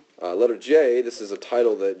 Letter J, this is a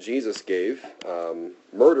title that Jesus gave.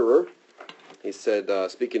 Murderer. He said,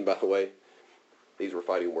 speaking, by the way, these were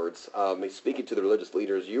fighting words. He's speaking to the religious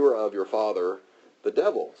leaders, "You are of your father, the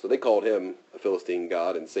devil." So they called him a Philistine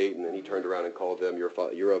god and Satan, and he turned around and called them, "You're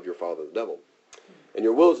of your father, the devil. And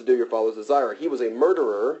your will is to do your father's desire." He was a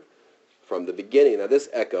murderer from the beginning. Now this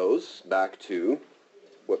echoes back to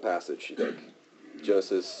what passage, you think?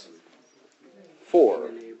 Genesis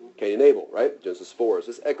 4. Cain and Abel, right? Genesis 4. So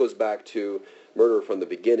this echoes back to murder from the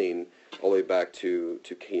beginning, all the way back to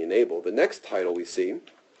Cain and Abel. The next title we see,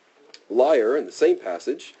 liar, in the same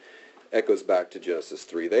passage, echoes back to Genesis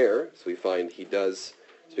 3 there. So we find he does,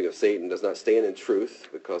 speaking of Satan, does not stand in truth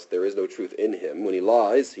because there is no truth in him. When he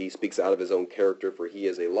lies, he speaks out of his own character, for he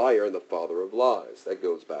is a liar and the father of lies. That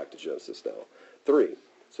goes back to Genesis now 3.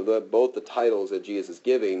 So both the titles that Jesus is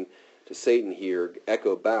giving to Satan here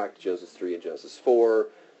echo back to Genesis 3 and Genesis 4.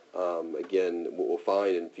 Again, what we'll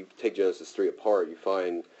find, and if you take Genesis 3 apart, you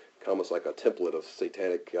find almost like a template of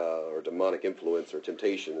satanic or demonic influence or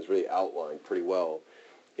temptation is really outlined pretty well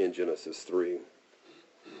in Genesis 3.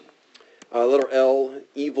 Letter L,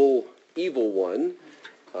 evil one.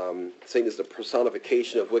 Satan is the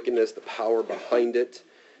personification of wickedness, the power behind it.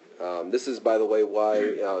 This is, by the way, why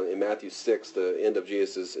in Matthew 6, the end of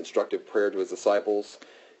Jesus' instructive prayer to his disciples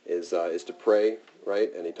is to pray,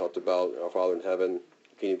 right? And he talked about, "Our Father in heaven,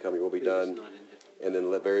 kingdom come, your will be done." And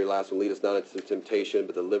then the very last one, "Lead us not into temptation,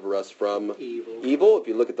 but deliver us from evil." If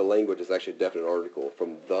you look at the language, it's actually a definite article,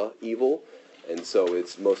 from the evil. And so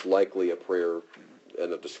it's most likely a prayer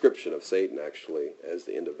and a description of Satan, actually, as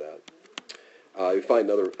the end of that. You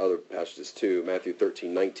find other passages, too. Matthew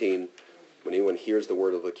 13:19, "When anyone hears the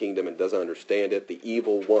word of the kingdom and doesn't understand it, the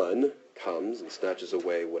evil one comes and snatches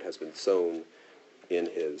away what has been sown in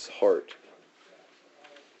his heart."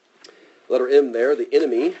 Letter M there, the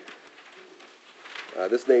enemy.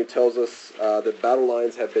 This name tells us that battle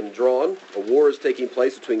lines have been drawn. A war is taking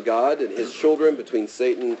place between God and his children, between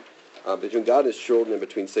God and his children, and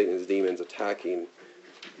between Satan and his demons attacking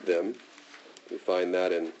them. We find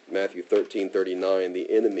that in Matthew 13:39. The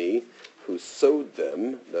enemy who sowed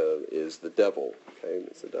them is the devil. Okay,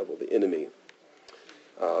 it's the devil, the enemy.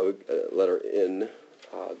 Letter N,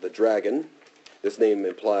 the dragon. This name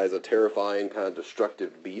implies a terrifying, kind of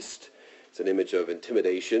destructive beast. It's an image of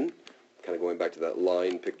intimidation, kind of going back to that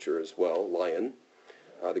lion picture as well, lion.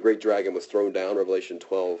 The great dragon was thrown down, Revelation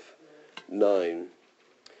 12:9.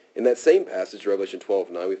 In that same passage, Revelation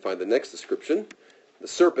 12:9, we find the next description, the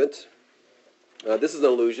serpent. This is an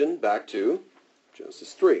allusion back to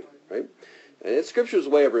Genesis 3, right? And it's Scripture's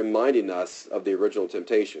way of reminding us of the original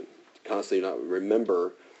temptation. Constantly not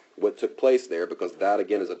remember what took place there, because that,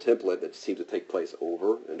 again, is a template that seems to take place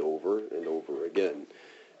over and over and over again.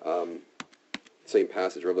 Same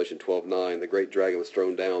passage, Revelation 12:9, the great dragon was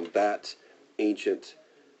thrown down, that ancient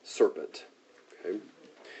serpent. Okay?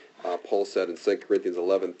 Paul said in 2 Corinthians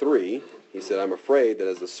 11:3, he said, I'm afraid that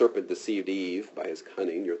as the serpent deceived Eve by his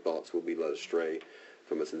cunning, your thoughts will be led astray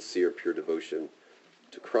from a sincere, pure devotion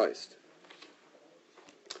to Christ.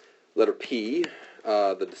 Letter P,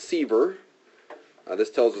 the deceiver. This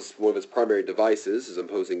tells us one of his primary devices is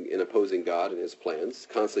opposing God and his plans,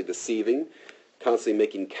 constantly deceiving, constantly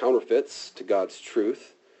making counterfeits to God's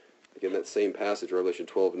truth. Again, that same passage, Revelation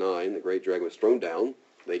 12:9, the great dragon was thrown down.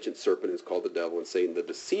 The ancient serpent is called the devil and Satan, the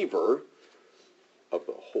deceiver of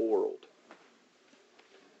the whole world.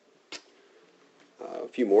 A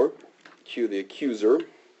few more. Q, the accuser.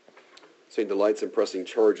 Satan delights in pressing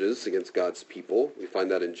charges against God's people. We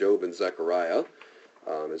find that in Job and Zechariah,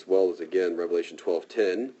 as well as, again, Revelation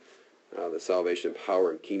 12:10. The salvation,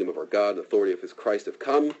 power, and kingdom of our God and authority of his Christ have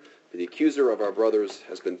come. But the accuser of our brothers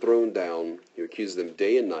has been thrown down. He accuses them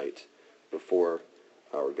day and night before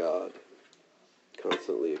our God.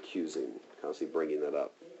 Constantly accusing, constantly bringing that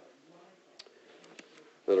up.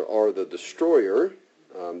 Letter R, the destroyer.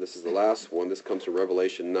 This is the last one. This comes from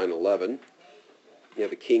Revelation 9:11. You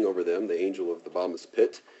have a king over them, the angel of the bottomless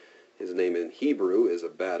pit. His name in Hebrew is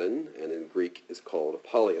Abaddon, and in Greek is called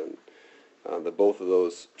Apollyon. Both of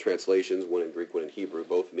those translations, one in Greek, one in Hebrew,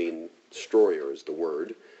 both mean destroyer is the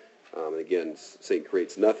word. And again, Satan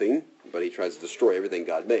creates nothing, but he tries to destroy everything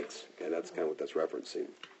God makes. Okay, that's kind of what that's referencing.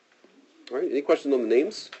 All right, any questions on the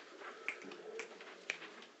names?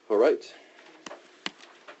 All right.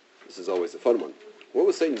 This is always a fun one. What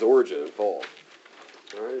was Satan's origin and fall?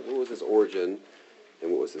 All right, what was his origin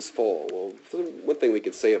and what was his fall? Well, one thing we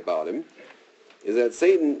could say about him is that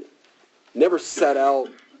Satan never set out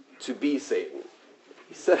to be Satan.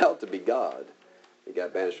 He set out to be God. He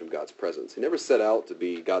got banished from God's presence. He never set out to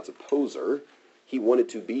be God's opposer. He wanted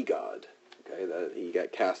to be God. Okay, that he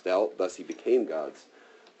got cast out, thus he became God's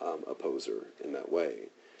opposer in that way.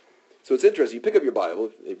 So it's interesting. You pick up your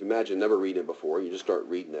Bible. If you imagine never reading it before, you just start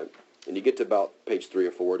reading it, and you get to about page 3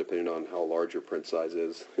 or 4, depending on how large your print size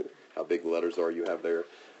is, how big the letters are you have there,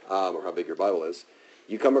 or how big your Bible is.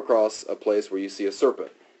 You come across a place where you see a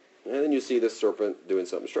serpent, and then you see this serpent doing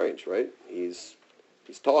something strange, right? He's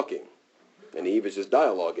talking, and Eve is just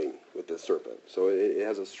dialoguing with this serpent. So it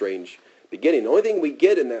has a strange beginning. The only thing we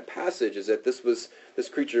get in that passage is that this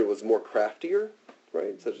creature was more craftier,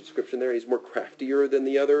 right? Such a description there. He's more craftier than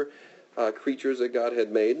the other creatures that God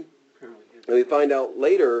had made. And we find out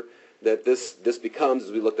later that this becomes,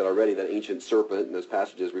 as we looked at already, that ancient serpent, and those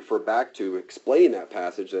passages refer back to explaining that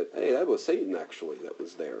passage that, hey, that was Satan actually that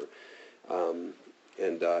was there.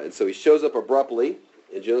 And so he shows up abruptly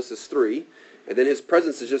in Genesis 3, and then his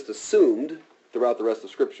presence is just assumed throughout the rest of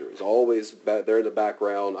Scripture. He's always there in the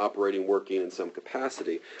background, operating, working in some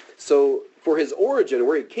capacity. So for his origin and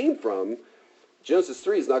where he came from, Genesis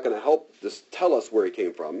 3 is not going to help just tell us where he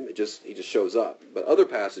came from. He just shows up. But other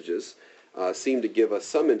passages seem to give us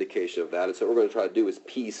some indication of that. And so what we're going to try to do is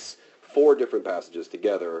piece 4 different passages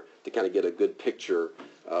together to kind of get a good picture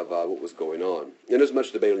of what was going on. And there's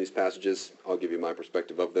much debate on these passages. I'll give you my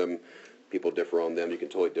perspective of them. People differ on them. You can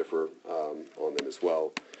totally differ on them as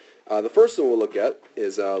well. The first one we'll look at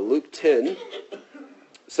is Luke 10,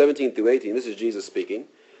 17 through 18. This is Jesus speaking.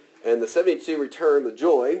 And the 72 returned with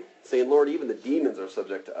joy, saying, Lord, even the demons are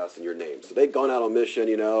subject to us in your name. So they'd gone out on mission,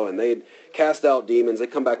 and they'd cast out demons. They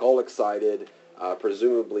come back all excited,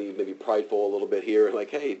 presumably maybe prideful a little bit here,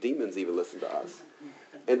 like, hey, demons even listen to us.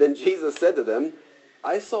 And then Jesus said to them,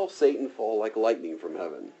 I saw Satan fall like lightning from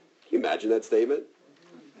heaven. Can you imagine that statement?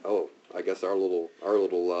 Oh, I guess our little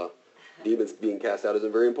demons being cast out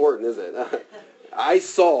isn't very important, is it? I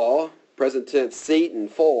saw, present tense, Satan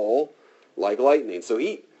fall like lightning. So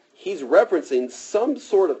he's referencing some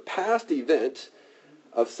sort of past event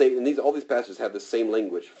of Satan. And all these passages have the same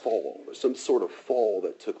language, fall. There's some sort of fall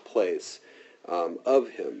that took place of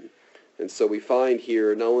him. And so we find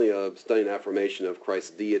here not only a stunning affirmation of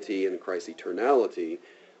Christ's deity and Christ's eternality,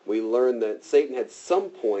 we learn that Satan at some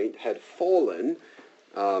point had fallen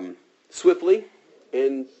swiftly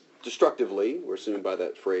and destructively, we're assuming by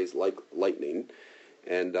that phrase, like lightning,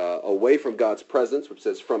 and away from God's presence, which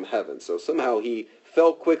says from heaven. So somehow he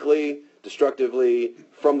fell quickly, destructively,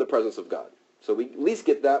 from the presence of God. So we at least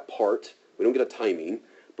get that part. We don't get a timing,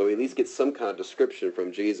 but we at least get some kind of description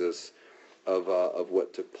from Jesus of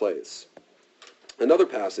what took place. Another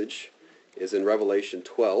passage is in Revelation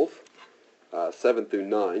 12, 7 through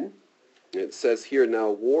 9. It says here, now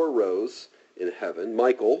war rose in heaven.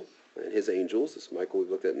 Michael and his angels, this Michael we've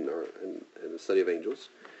looked at in the study of angels,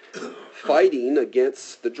 fighting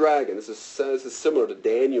against the dragon. This is similar to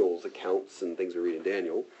Daniel's accounts and things we read in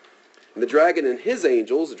Daniel. And the dragon and his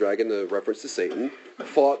angels, the dragon, a reference to Satan,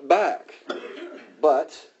 fought back. But,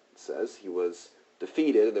 it says, he was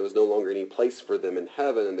defeated, and there was no longer any place for them in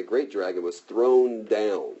heaven, and the great dragon was thrown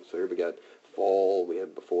down. So here we got fall, we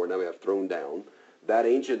had before, now we have thrown down. That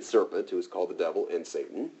ancient serpent, who is called the devil and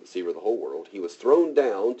Satan, the deceiver of the whole world, he was thrown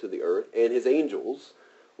down to the earth, and his angels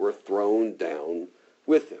were thrown down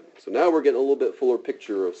with him. So now we're getting a little bit fuller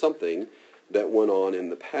picture of something that went on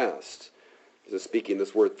in the past. Speaking,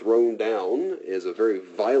 this word thrown down is a very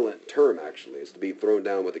violent term, actually. It's to be thrown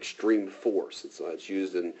down with extreme force. It's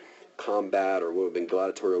used in combat or what have been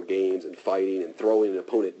gladiatorial games and fighting and throwing an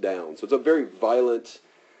opponent down. So it's a very violent,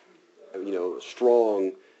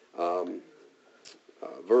 strong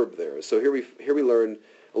verb there. So here we learn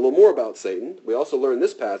a little more about Satan. We also learn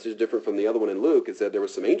this passage, different from the other one in Luke, is that there were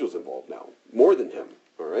some angels involved now, more than him.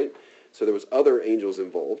 All right. So there was other angels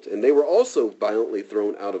involved, and they were also violently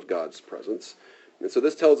thrown out of God's presence. And so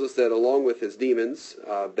this tells us that along with his demons,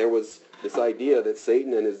 there was this idea that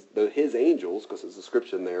Satan and his angels, because there's a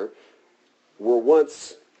description there, were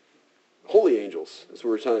once holy angels. That's what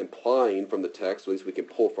we're trying to implying from the text, at least we can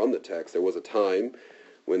pull from the text. There was a time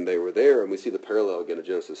when they were there, and we see the parallel again in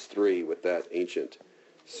Genesis 3 with that ancient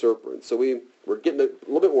serpent. So we're getting a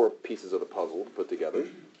little bit more pieces of the puzzle put together.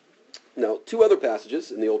 Now, two other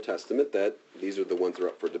passages in the Old Testament that these are the ones that are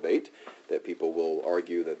up for debate, that people will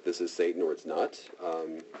argue that this is Satan or it's not.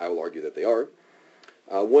 I will argue that they are.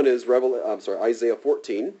 One is Isaiah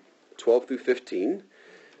 14, 12 through 15.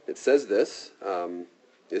 It says this.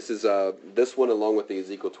 This is this one along with the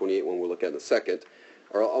Ezekiel 28 one we'll look at in a second,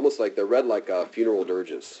 are almost like they're read like funeral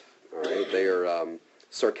dirges. All right, they are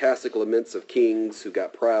sarcastic laments of kings who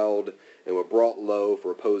got proud and were brought low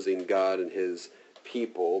for opposing God and his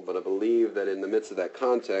people. But I believe that in the midst of that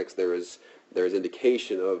context, there is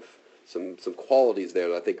indication of some qualities there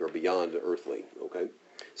that I think are beyond earthly. Okay,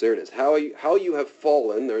 so here it is. How you have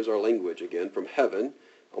fallen. There's our language again from heaven,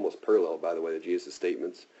 almost parallel, by the way, to Jesus'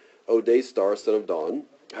 statements. O day star, son of dawn,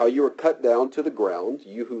 how you were cut down to the ground,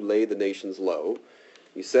 you who lay the nations low.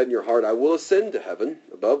 You said in your heart, I will ascend to heaven,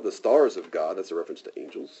 above the stars of God. That's a reference to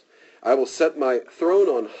angels. I will set my throne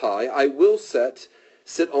on high. I will sit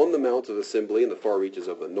on the mount of assembly in the far reaches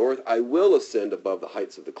of the north. I will ascend above the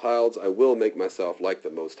heights of the clouds. I will make myself like the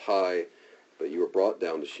Most High. But you were brought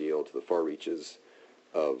down to Sheol, to the far reaches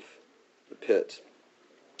of the pit.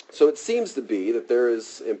 So it seems to be that there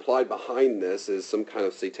is implied behind this is some kind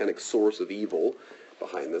of satanic source of evil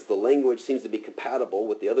behind this. The language seems to be compatible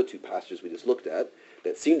with the other two passages we just looked at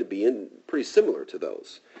that seem to be pretty similar to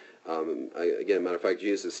those. Again, matter of fact,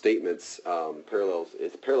 Jesus' statements parallels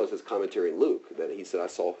his commentary in Luke, that he said, I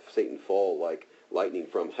saw Satan fall like lightning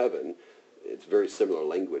from heaven. It's very similar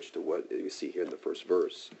language to what you see here in the first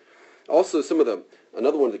verse. Also,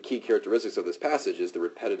 another one of the key characteristics of this passage is the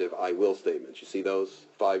repetitive I will statements. You see those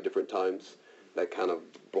 5 different times? That kind of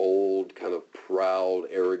bold, kind of proud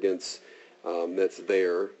arrogance that's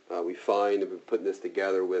there. We find, putting this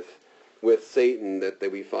together with Satan,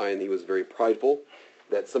 that we find he was very prideful,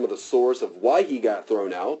 that some of the source of why he got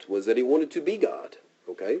thrown out was that he wanted to be God,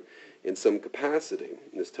 okay, in some capacity.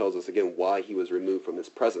 And this tells us, again, why he was removed from his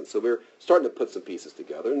presence. So we're starting to put some pieces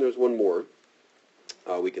together, and there's one more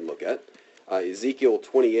we can look at. Ezekiel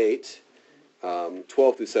 28,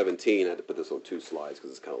 12 through 17. I had to put this on 2 slides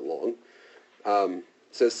because it's kind of long. It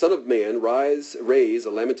says, Son of man, raise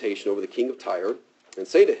a lamentation over the king of Tyre, and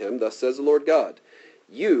say to him, Thus says the Lord God,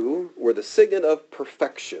 You were the signet of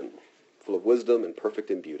perfection, full of wisdom and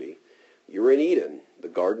perfect in beauty. You were in Eden, the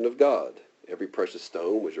garden of God. Every precious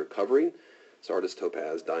stone was your covering, sardius,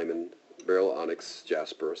 topaz, diamond, beryl, onyx,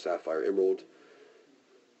 jasper, sapphire, emerald,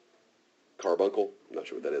 carbuncle, I'm not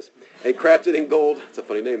sure what that is, and crafted in gold. It's a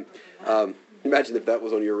funny name. Imagine if that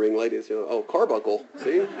was on your ring, ladies. Oh, carbuncle.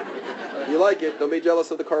 See? You like it. Don't be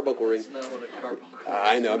jealous of the carbuncle ring. That's not what a carbuncle is.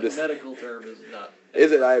 I know. The medical term is not.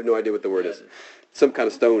 Is it? I have no idea what the word is. Some kind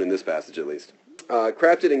of stone in this passage, at least.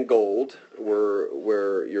 Crafted in gold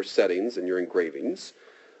were your settings and your engravings.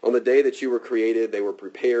 On the day that you were created, they were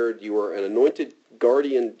prepared. You were an anointed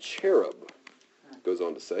guardian cherub, it goes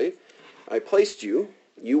on to say. I placed you.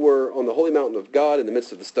 You were on the holy mountain of God. In the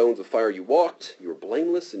midst of the stones of fire you walked. You were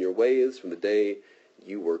blameless in your ways from the day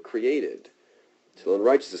you were created, till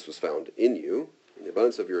unrighteousness was found in you. In the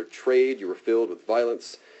abundance of your trade you were filled with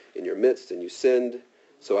violence in your midst, and you sinned.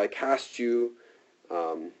 So I cast you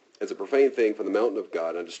as a profane thing from the mountain of God,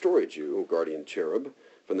 and I destroyed you, O guardian cherub,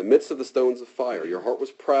 from the midst of the stones of fire. Your heart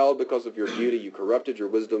was proud because of your beauty. You corrupted your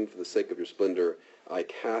wisdom for the sake of your splendor. I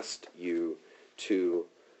cast you to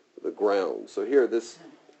the ground. So here, this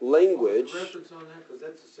language... Reference on that, because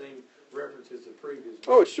that's the same reference as the previous.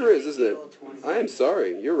 Oh, it sure is, isn't it? I am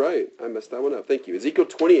sorry. You're right. I messed that one up. Thank you. Ezekiel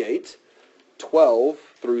 28, 12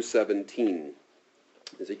 through 17.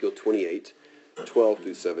 Ezekiel 28, 12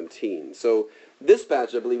 through 17. So this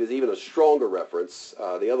passage, I believe, is even a stronger reference.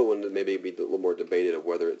 The other one maybe be a little more debated of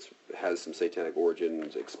whether it has some satanic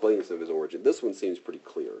origin, explaining some of his origin. This one seems pretty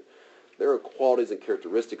clear. There are qualities and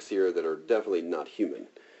characteristics here that are definitely not human.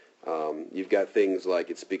 You've got things like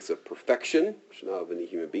it speaks of perfection, which is not of any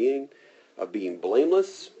human being, of being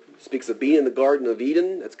blameless. It speaks of being in the Garden of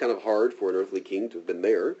Eden. That's kind of hard for an earthly king to have been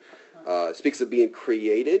there. It speaks of being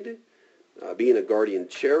created, being a guardian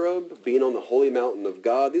cherub, being on the holy mountain of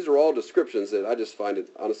God. These are all descriptions that I just find it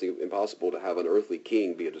honestly impossible to have an earthly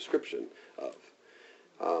king be a description of.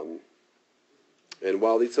 And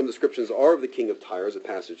while some descriptions are of the king of Tyre, as the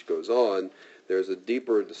passage goes on, there's a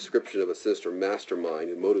deeper description of a sinister mastermind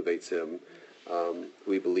who motivates him,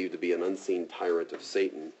 who we believe to be an unseen tyrant of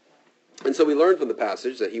Satan. And so we learn from the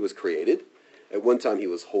passage that he was created. At one time he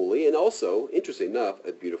was holy, and also, interesting enough,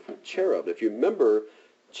 a beautiful cherub. If you remember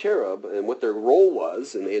cherub and what their role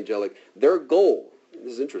was in the angelic, their goal,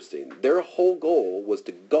 this is interesting, their whole goal was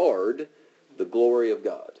to guard the glory of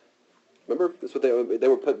God. Remember, that's what they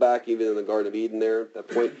were put back even in the Garden of Eden there at that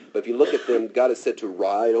point. But if you look at them, God is said to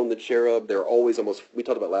ride on the cherub. They're always almost, we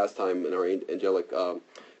talked about last time in our angelic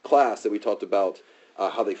class that we talked about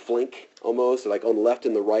how they flank almost, like on the left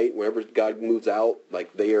and the right. Whenever God moves out,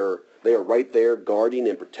 like they are right there guarding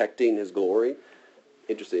and protecting his glory.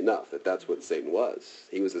 Interesting enough that that's what Satan was.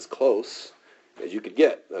 He was as close as you could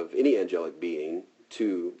get of any angelic being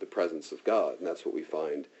to the presence of God. And that's what we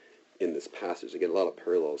find in this passage. Again, a lot of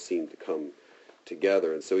parallels seem to come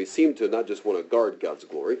together. And so he seemed to not just want to guard God's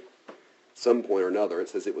glory. At some point or another, it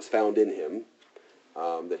says it was found in him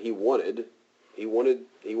that he wanted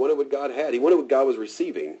what God had. He wanted what God was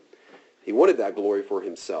receiving. He wanted that glory for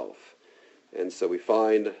himself. And so we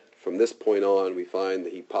find, from this point on, we find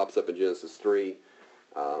that he pops up in Genesis 3.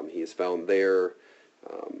 He is found there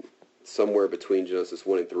somewhere between Genesis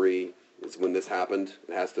 1 and 3 is when this happened.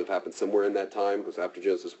 It has to have happened somewhere in that time, because after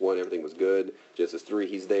Genesis 1, everything was good. Genesis 3,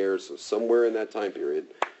 he's there. So somewhere in that time period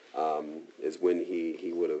is when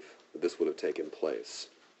this would have taken place.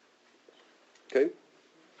 Okay?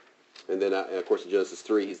 And then, of course, in Genesis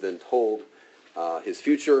 3, he's then told his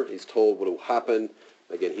future. He's told what will happen.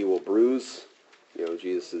 Again, he will bruise.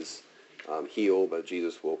 Jesus is heel, but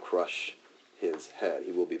Jesus will crush his head.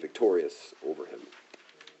 He will be victorious over him.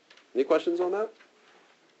 Any questions on that?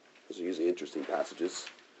 Those are usually interesting passages.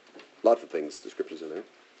 Lots of things, descriptions in there.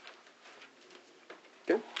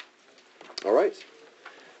 Okay? All right.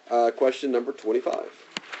 Question number 25.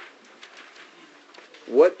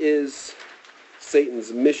 What is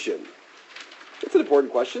Satan's mission? It's an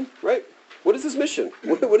important question, right? What is his mission?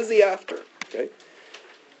 What is he after? Okay?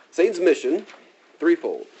 Satan's mission,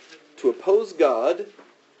 threefold. To oppose God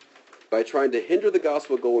by trying to hinder the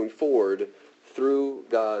gospel going forward through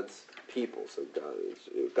God's people. So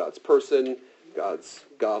God's person, God's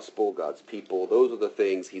gospel, God's people. Those are the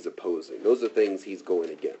things he's opposing. Those are the things he's going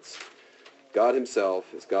against. God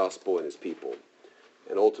himself, his gospel, and his people.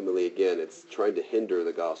 And ultimately, again, it's trying to hinder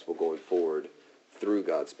the gospel going forward through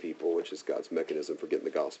God's people, which is God's mechanism for getting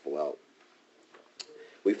the gospel out.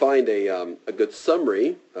 We find a good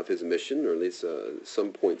summary of his mission, or at least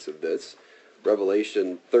some points of this.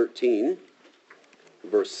 Revelation 13,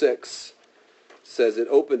 verse 6, says it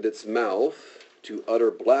opened its mouth to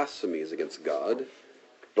utter blasphemies against God,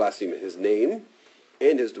 blaspheming his name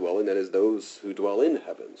and his dwelling, that is, those who dwell in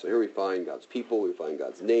heaven. So here we find God's people, we find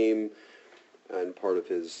God's name, and part of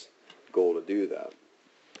his goal to do that.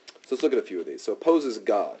 So let's look at a few of these. So opposes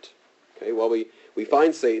God. Okay, well, we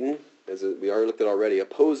find Satan, as we already looked at already,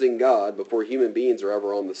 opposing God before human beings are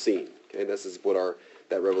ever on the scene. Okay, this is what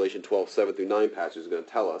that Revelation 12, 7 through 9 passage is going to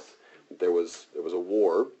tell us. There was a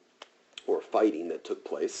war or fighting that took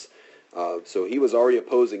place. So he was already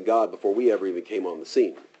opposing God before we ever even came on the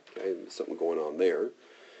scene. Okay, there's something going on there.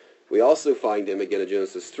 We also find him again in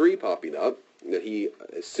Genesis 3 popping up, that he,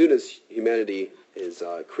 as soon as humanity is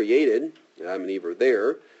created, and Adam and Eve are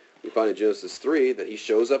there, we find in Genesis 3 that he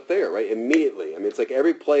shows up there, right, immediately. I mean, it's like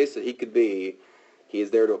every place that he could be, he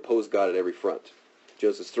is there to oppose God at every front.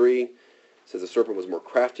 Genesis 3 says the serpent was more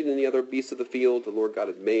crafty than the other beasts of the field the Lord God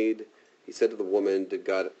had made. He said to the woman, did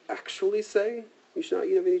God actually say, You shall not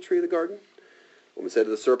eat of any tree of the garden. The woman said to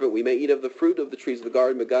the serpent, we may eat of the fruit of the trees of the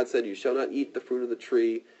garden, but God said, you shall not eat the fruit of the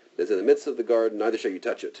tree that is in the midst of the garden, neither shall you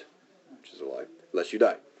touch it, which is a lie, lest you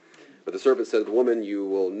die. But the serpent said to the woman, you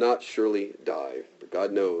will not surely die, for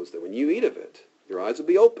God knows that when you eat of it, your eyes will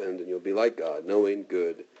be opened, and you'll be like God, knowing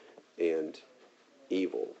good and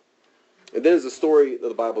evil. And then as the story of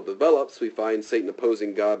the Bible develops, we find Satan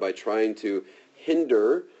opposing God by trying to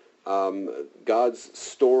hinder God's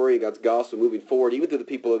story, God's gospel moving forward, even to the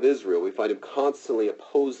people of Israel. We find him constantly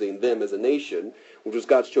opposing them as a nation, which was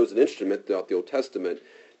God's chosen instrument throughout the Old Testament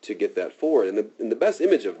to get that forward. And the best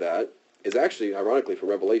image of that is actually, ironically, from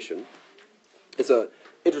Revelation. It's an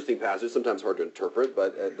interesting passage, sometimes hard to interpret,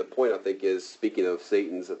 but the point, I think, is, speaking of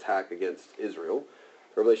Satan's attack against Israel,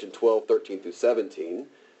 Revelation 12:13 through 17,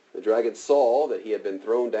 the dragon saw that he had been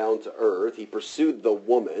thrown down to earth. He pursued the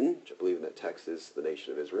woman, which I believe in that text is the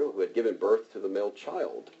nation of Israel, who had given birth to the male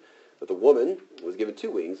child. But the woman was given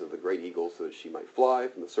 2 wings of the great eagle so that she might fly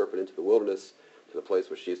from the serpent into the wilderness to the place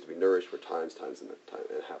where she is to be nourished for times and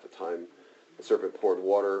half a time. The serpent poured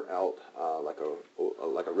water out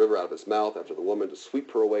like a river out of his mouth after the woman to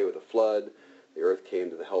sweep her away with a flood. The earth came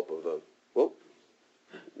to the help of the... Well,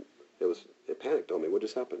 it panicked on me. What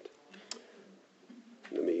just happened?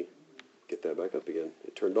 Let me get that back up again.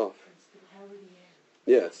 It turned off.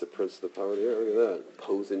 Yeah, it's the prince of the power of the air. Look at that.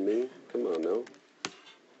 Posing me. Come on now.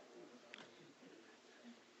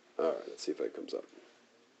 All right, let's see if that comes up.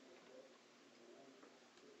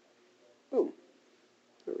 Boom.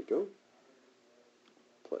 There we go.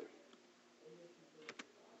 Play.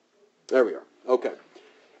 There we are. Okay.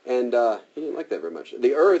 And he didn't like that very much.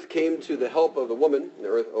 The earth came to the help of the woman. The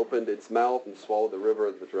earth opened its mouth and swallowed the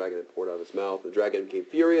river that the dragon had poured out of its mouth. The dragon became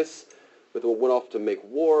furious, but went off to make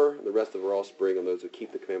war, and the rest of her offspring and those who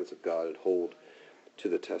keep the commandments of God and hold to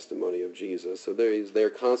the testimony of Jesus. So he's there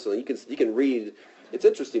constantly. You can read. It's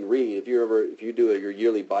interesting to read. If you do your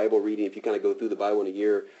yearly Bible reading, if you kind of go through the Bible in a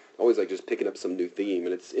year, I always like just picking up some new theme,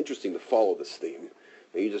 and it's interesting to follow this theme.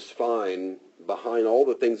 And you just find behind all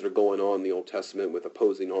the things that are going on in the Old Testament with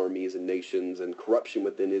opposing armies and nations and corruption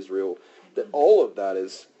within Israel, that all of that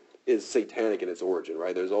is satanic in its origin,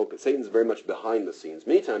 right? Satan's very much behind the scenes.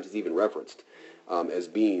 Many times he's even referenced as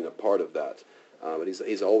being a part of that. But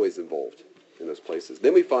he's always involved in those places.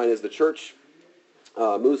 Then we find as the church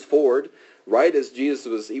moves forward, right as Jesus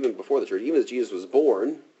was, even before the church, even as Jesus was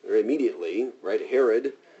born, or immediately, right,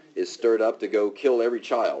 Herod is stirred up to go kill every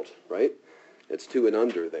child, right? It's 2 and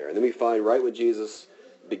under there. And then we find right when Jesus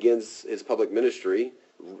begins his public ministry,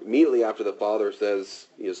 immediately after the Father says,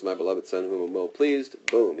 "He is my beloved Son, whom I'm well pleased,"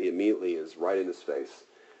 boom, he immediately is right in his face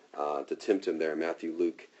to tempt him there in Matthew,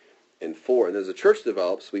 Luke, and 4. And as the church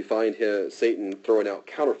develops, we find Satan throwing out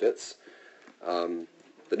counterfeits.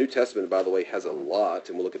 The New Testament, by the way, has a lot,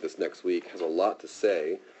 and we'll look at this next week, has a lot to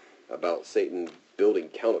say about Satan building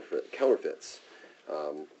counterfeits.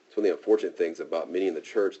 It's one of the unfortunate things about many in the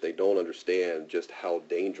church. They don't understand just how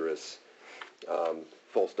dangerous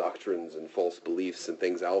false doctrines and false beliefs and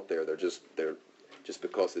things out there. They're just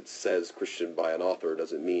because it says Christian by an author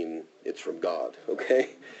doesn't mean it's from God. Okay,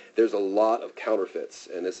 there's a lot of counterfeits,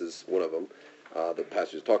 and this is one of them. The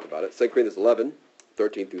passages talk about it. 2 Corinthians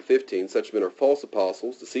 11:13 through 15. Such men are false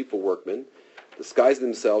apostles, deceitful workmen, disguising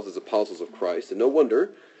themselves as apostles of Christ, and no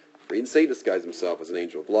wonder. For even Satan disguised himself as an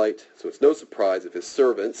angel of light, so it's no surprise if his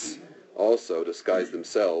servants also disguise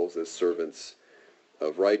themselves as servants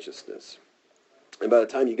of righteousness. And by the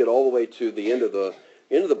time you get all the way to the end of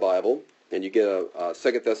the Bible, and you get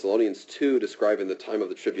 2 Thessalonians 2 describing the time of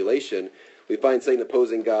the tribulation, we find Satan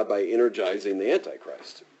opposing God by energizing the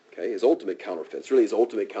Antichrist. Okay, his ultimate counterfeit. It's really his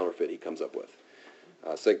ultimate counterfeit he comes up with.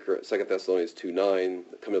 2 Thessalonians 2:9,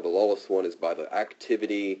 the coming of the lawless one is by the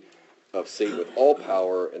activity of Satan with all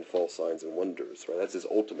power and false signs and wonders. Right? That's his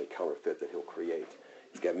ultimate counterfeit that he'll create.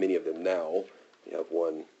 He's got many of them now. You have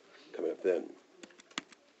one coming up then.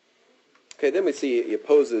 Okay, then we see he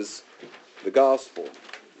opposes the gospel.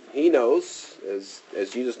 He knows, as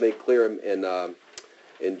Jesus made clear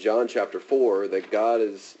in John chapter 4, that God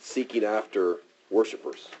is seeking after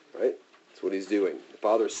worshipers. Right? That's what he's doing. The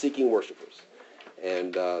Father is seeking worshipers.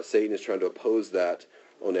 And Satan is trying to oppose that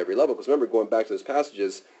on every level. Because remember, going back to those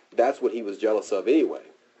passages, that's what he was jealous of anyway,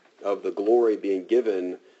 of the glory being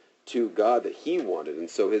given to God that he wanted. And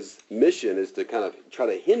so his mission is to kind of try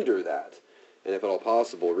to hinder that, and if at all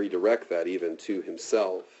possible, redirect that even to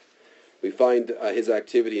himself. We find his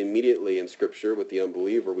activity immediately in Scripture with the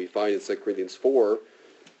unbeliever. We find in 2 Corinthians 4,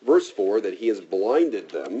 verse 4, that he has blinded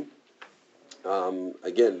them,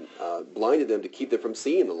 blinded them to keep them from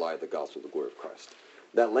seeing the light of the gospel of the glory of Christ.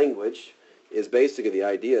 That language is basically the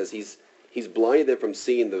idea is He's blinded them from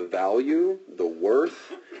seeing the value, the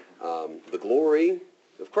worth, the glory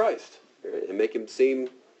of Christ, and make him seem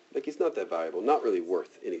like he's not that valuable, not really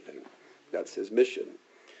worth anything. That's his mission.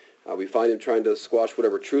 We find him trying to squash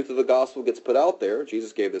whatever truth of the gospel gets put out there.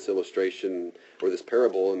 Jesus gave this illustration, or this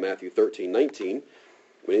parable, in Matthew 13:19.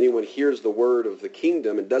 When anyone hears the word of the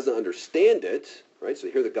kingdom and doesn't understand it, right? So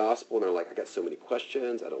they hear the gospel and they're like, I got so many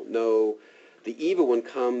questions, I don't know. The evil one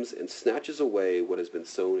comes and snatches away what has been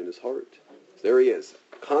sown in his heart. So there he is,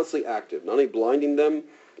 constantly active, not only blinding them,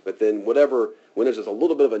 but then when there's just a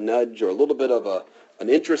little bit of a nudge or a little bit of an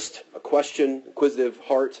interest, a question, inquisitive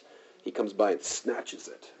heart, he comes by and snatches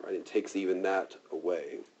it, right, and takes even that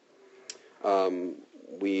away.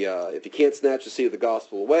 If he can't snatch the seed of the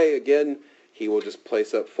gospel away, again, he will just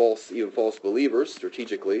place up false believers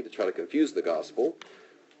strategically to try to confuse the gospel.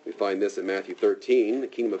 We find this in Matthew 13. The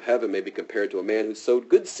kingdom of heaven may be compared to a man who sowed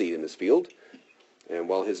good seed in his field. And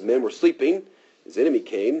while his men were sleeping, his enemy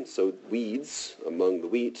came, sowed weeds among the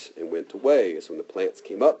wheat, and went away. So when the plants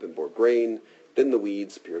came up and bore grain, then the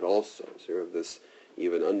weeds appeared also. So you have this,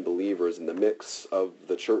 even unbelievers in the mix of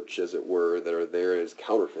the church, as it were, that are there as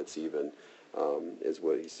counterfeits even, is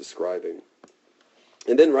what he's describing.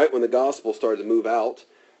 And then right when the gospel started to move out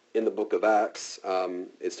in the book of Acts,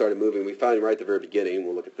 it started moving. We find right at the very beginning,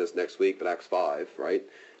 we'll look at this next week, but Acts 5, right?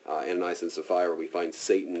 Ananias and Sapphira, we find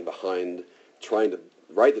Satan behind trying to,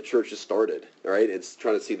 right, the church just started, right? It's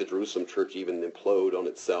trying to see the Jerusalem church even implode on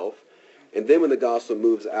itself. And then when the gospel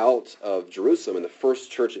moves out of Jerusalem, and the first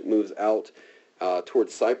church it moves out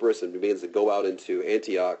towards Cyprus and begins to go out into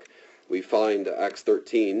Antioch, we find Acts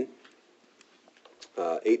 13,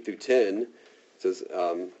 8 through 10, it says,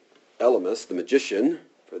 Elymas, the magician,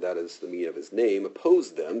 for that is the meaning of his name,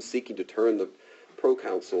 opposed them, seeking to turn the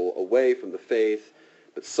proconsul away from the faith.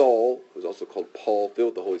 But Saul, who was also called Paul, filled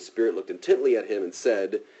with the Holy Spirit, looked intently at him and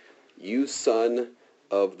said, You son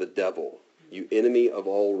of the devil, you enemy of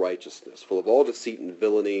all righteousness, full of all deceit and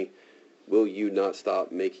villainy, will you not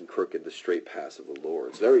stop making crooked the straight paths of the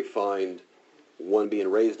Lord? So there we find one being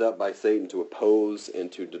raised up by Satan to oppose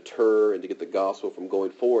and to deter and to get the gospel from going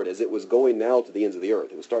forward, as it was going now to the ends of the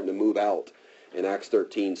earth. It was starting to move out. And Acts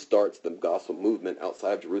 13 starts the gospel movement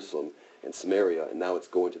outside of Jerusalem and Samaria, and now it's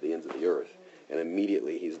going to the ends of the earth. And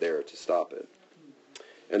immediately he's there to stop it.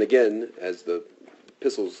 And again, as the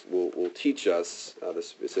epistles will teach us,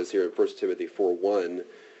 it says here in 1 Timothy 4:1,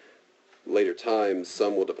 later times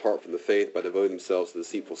some will depart from the faith by devoting themselves to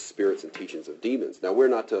deceitful spirits and teachings of demons. Now we're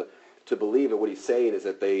not to believe that what he's saying is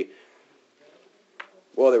that they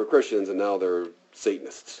were Christians and now they're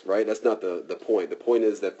Satanists, right? That's not the point. The point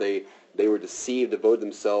is that they were deceived, devoted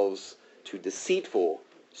themselves to deceitful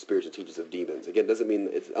spirits and teachings of demons. Again, it doesn't mean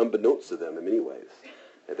it's unbeknownst to them in many ways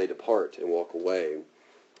that they depart and walk away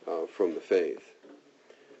from the faith.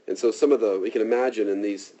 And so we can imagine in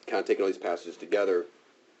these, kind of taking all these passages together,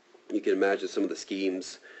 you can imagine some of the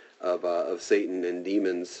schemes of Satan and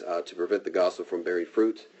demons to prevent the gospel from bearing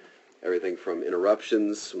fruit. Everything from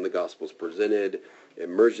interruptions when the gospel is presented,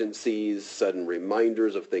 emergencies, sudden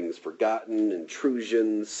reminders of things forgotten,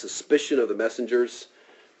 intrusions, suspicion of the messengers,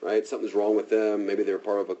 right? Something's wrong with them. Maybe they're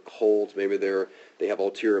part of a cult. Maybe they have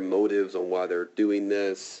ulterior motives on why they're doing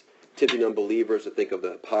this. Tempting unbelievers to think of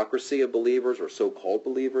the hypocrisy of believers or so-called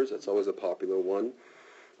believers. That's always a popular one.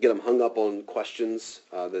 Get them hung up on questions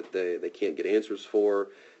that they can't get answers for.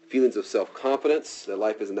 Feelings of self-confidence, that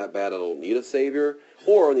life isn't that bad, I don't need a Savior.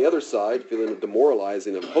 Or on the other side, feeling of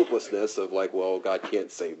demoralizing, of hopelessness, of like, well, God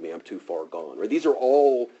can't save me, I'm too far gone. Right? These are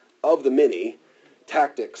all of the many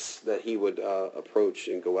tactics that he would approach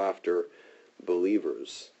and go after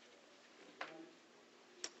believers.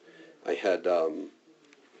 I think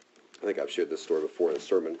I've shared this story before in a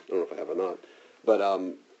sermon. I don't know if I have or not. But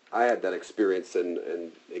I had that experience,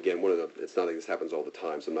 and again, it's not like this happens all the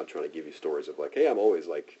time, so I'm not trying to give you stories of like, hey, I'm always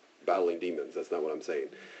like battling demons. That's not what I'm saying.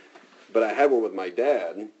 But I had one with my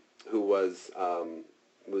dad, who was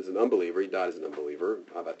an unbeliever. He died as an unbeliever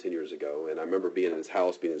about 10 years ago, and I remember being in his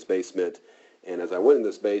house, being in his basement, and as I went in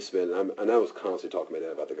this basement, and I was constantly talking to my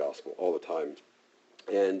dad about the gospel all the time,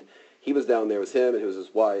 and he was down there with him, and it was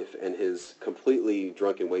his wife, and his completely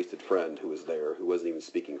drunken, wasted friend who was there, who wasn't even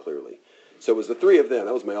speaking clearly. So it was the three of them.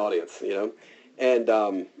 That was my audience, you know. And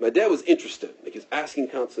my dad was interested. Like, he was asking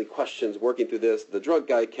constantly questions, working through this. The drunk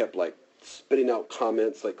guy kept, like, spitting out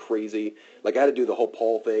comments like crazy. Like, I had to do the whole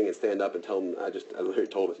Paul thing and stand up and tell him, I literally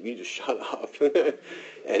told him, you just shut up.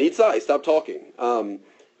 And he stopped talking.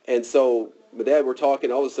 And so my dad, we're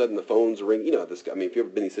talking, all of a sudden the phones ring. You know, if you've ever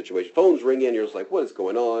been in a situation, phones ring in, you're just like, what is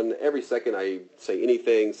going on? Every second I say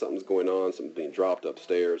anything, something's going on, something's being dropped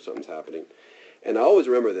upstairs, something's happening. And I always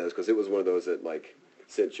remember this because it was one of those that, like,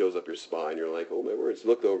 sent chills up your spine. You're like, oh my word. So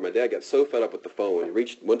looked over. My dad got so fed up with the phone.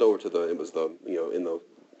 He went over to it was the, in the,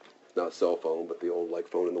 not cell phone, but the old like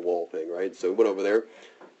phone in the wall thing, right? So he went over there.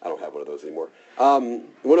 I don't have one of those anymore.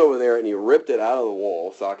 Went over there and he ripped it out of the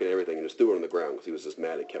wall, socket and everything, and just threw it on the ground because he was just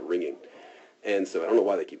mad. It kept ringing. And so I don't know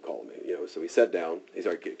why they keep calling me, So he sat down. He's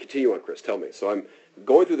like, continue on, Chris. Tell me. So I'm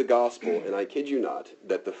going through the gospel, and I kid you not,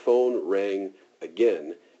 that the phone rang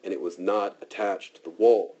again, and it was not attached to the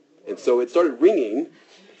wall. And so it started ringing.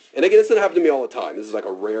 And again, this doesn't happen to me all the time. This is like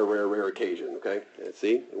a rare, rare, rare occasion, okay? And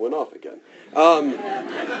see, it went off again. But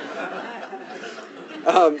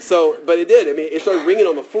it did. I mean, it started ringing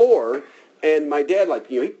on the floor, and my dad,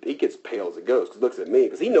 he gets pale as it goes because he looks at me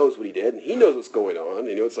because he knows what he did, and he knows what's going on.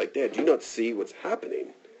 And, it's like, Dad, do you not see what's happening?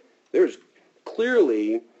 There's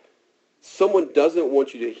clearly someone doesn't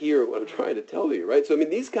want you to hear what I'm trying to tell you, right? So, I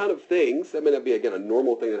mean, these kind of things, that may not be, again, a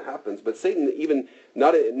normal thing that happens, but Satan, even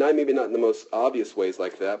maybe not in the most obvious ways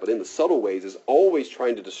like that, but in the subtle ways, is always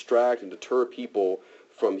trying to distract and deter people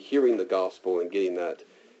from hearing the gospel and getting that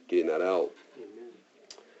out. Amen.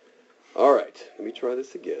 All right, let me try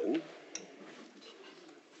this again.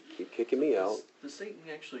 Keep kicking me out. Does Satan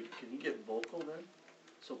actually, can he get vocal then?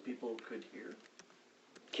 So people could hear?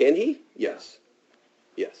 Can he? Yes.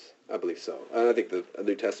 Yes, I believe so. And I think the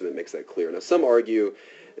New Testament makes that clear. Now, some argue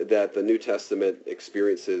that the New Testament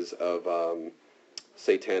experiences of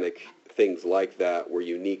satanic things like that were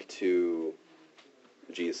unique to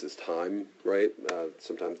Jesus' time, right?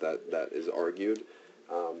 Sometimes that is argued.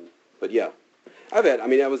 But yeah, I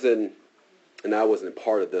wasn't a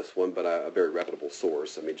part of this one, but a very reputable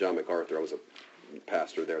source. I mean, John MacArthur, I was a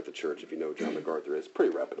pastor there at the church. If you know who John MacArthur is,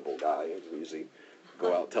 pretty reputable guy. He usually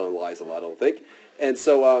go out telling lies a lot, I don't think. And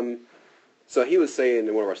so he was saying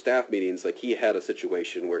in one of our staff meetings, like he had a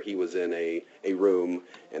situation where he was in a room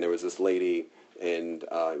and there was this lady, and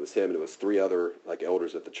it was him and it was three other like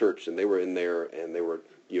elders at the church, and they were in there and they were,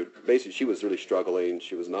 basically she was really struggling.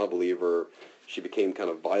 She was not a believer. She became kind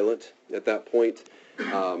of violent at that point.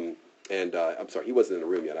 I'm sorry, he wasn't in the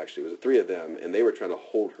room yet, actually. It was three of them, and they were trying to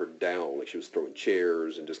hold her down. Like, she was throwing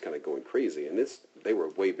chairs and just kind of going crazy. And they were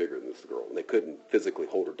way bigger than this girl, and they couldn't physically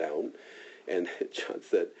hold her down. And John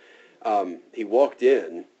said he walked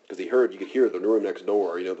in, because you could hear the room next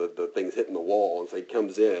door, the things hitting the wall. And so he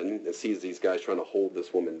comes in and sees these guys trying to hold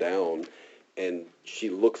this woman down. And she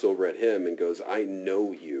looks over at him and goes, I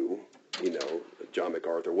know you, John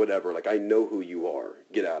MacArthur, whatever, like, I know who you are,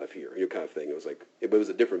 get out of here, kind of thing. It was like, it was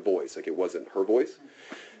a different voice, like it wasn't her voice.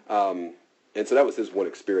 And so that was his one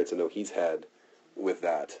experience I know he's had with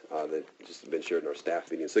that just been shared in our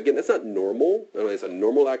staff meetings. So again, that's not normal. I don't know, it's a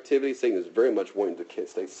normal activity. Satan is very much wanting to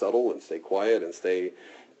stay subtle and stay quiet and stay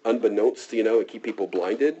unbeknownst, and keep people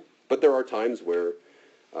blinded. But there are times where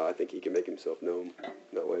I think he can make himself known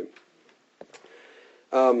that way.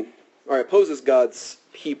 All right, opposes God's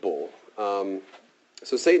people.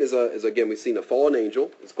 So Satan is again, we've seen a fallen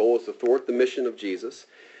angel. His goal is to thwart the mission of Jesus.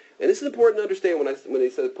 And this is important to understand when he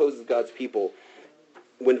says opposes God's people,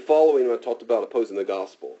 when I talked about opposing the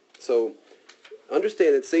gospel. So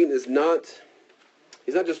understand that Satan is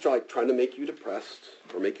he's not just trying to make you depressed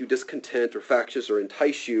or make you discontent or factious or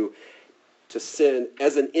entice you to sin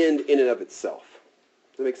as an end in and of itself.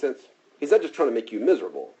 Does that make sense? He's not just trying to make you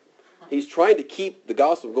miserable. He's trying to keep the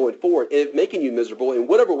gospel going forward, and if making you miserable in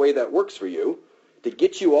whatever way that works for you, to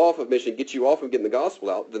get you off of mission, get you off of getting the gospel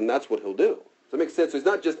out, then that's what he'll do. Does that make sense? So he's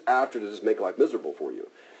not just after to just make life miserable for you.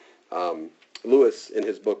 Lewis, in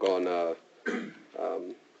his book on that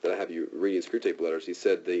I have you reading Screwtape Letters, he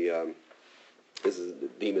said this is the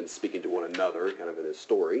demons speaking to one another, kind of in his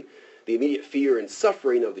story. The immediate fear and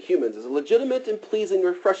suffering of the humans is a legitimate and pleasing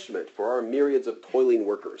refreshment for our myriads of toiling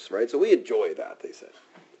workers, right? So we enjoy that, they said.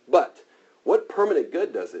 But what permanent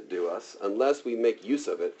good does it do us unless we make use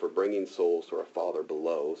of it for bringing souls to our Father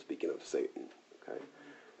below, speaking of Satan, okay?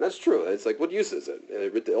 And that's true. It's like, what use is it?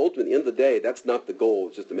 And ultimately, at the end of the day, that's not the goal.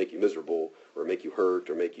 It's just to make you miserable or make you hurt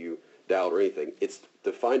or make you doubt or anything. It's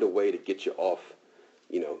to find a way to get you off,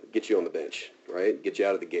 get you on the bench, right? Get you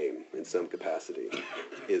out of the game in some capacity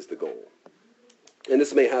is the goal. And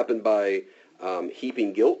this may happen by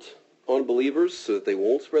heaping guilt on believers so that they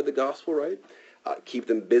won't spread the gospel, right? Keep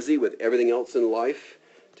them busy with everything else in life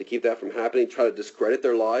to keep that from happening. Try to discredit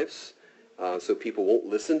their lives so people won't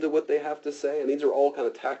listen to what they have to say. And these are all kind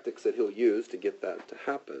of tactics that he'll use to get that to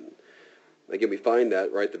happen. Again, we find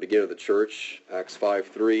that right at the beginning of the church, Acts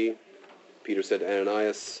 5:3. Peter said to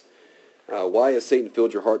Ananias, why has Satan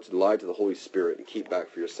filled your heart to lie to the Holy Spirit and keep back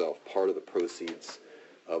for yourself part of the proceeds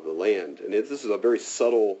of the land? And this is a very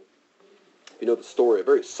subtle, if you know the story, a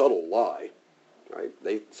very subtle lie. right?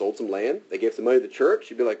 They sold some land. They gave some money to the church.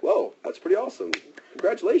 You'd be like, whoa, that's pretty awesome.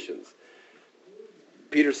 Congratulations.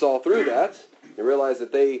 Peter saw through that and realized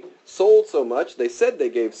that they sold so much, they said they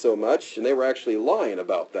gave so much, and they were actually lying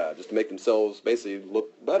about that just to make themselves basically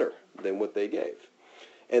look better than what they gave.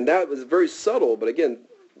 And that was very subtle, but again,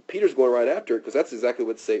 Peter's going right after it because that's exactly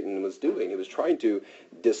what Satan was doing. He was trying to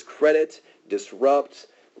discredit, disrupt,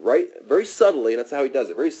 right, very subtly, and that's how he does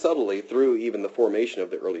it, very subtly through even the formation of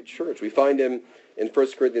the early church. We find him in 1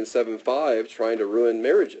 Corinthians 7:5 trying to ruin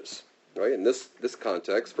marriages, right? In this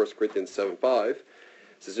context, 1 Corinthians 7:5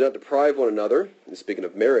 says, do not deprive one another, and speaking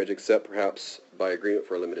of marriage, except perhaps by agreement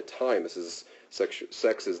for a limited time. This is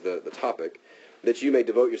sex is the topic. That you may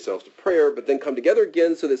devote yourselves to prayer, but then come together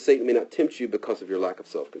again so that Satan may not tempt you because of your lack of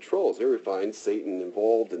self-control. So there we find Satan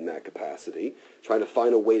involved in that capacity, trying to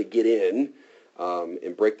find a way to get in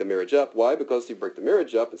and break the marriage up. Why? Because you break the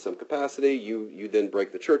marriage up in some capacity, you then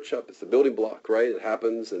break the church up. It's the building block, right? It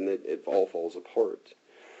happens and it all falls apart.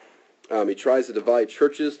 He tries to divide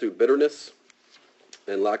churches through bitterness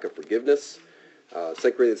and lack of forgiveness.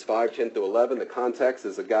 2 Corinthians 5:10-11, the context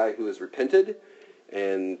is a guy who has repented,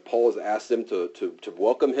 and Paul has asked him to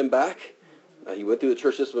welcome him back. He went through the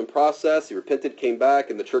church discipline process, he repented, came back,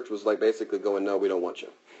 and the church was like basically going, no, we don't want you.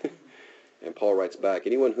 And Paul writes back,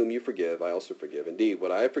 anyone whom you forgive, I also forgive. Indeed,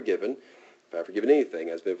 what I have forgiven, if I have forgiven anything,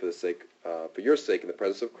 has been for your sake in the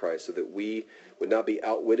presence of Christ, so that we would not be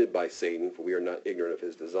outwitted by Satan, for we are not ignorant of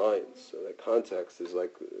his designs. So that context is like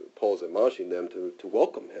Paul is admonishing them to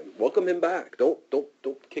welcome him. Welcome him back. Don't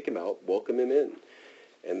kick him out. Welcome him in.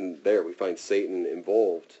 And there we find Satan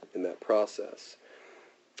involved in that process.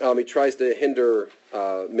 He tries to hinder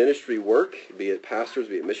ministry work, be it pastors,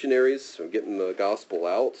 be it missionaries, from getting the gospel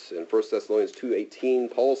out. In 1 Thessalonians 2:18,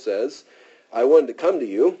 Paul says, I wanted to come to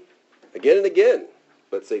you again and again,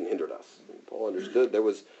 but Satan hindered us. And Paul understood there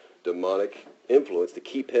was demonic influence to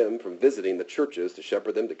keep him from visiting the churches, to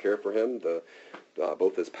shepherd them, to care for him,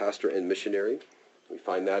 both as pastor and missionary. We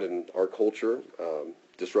find that in our culture.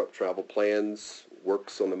 Disrupt travel plans,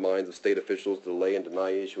 works on the minds of state officials to delay and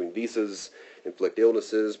deny issuing visas, inflict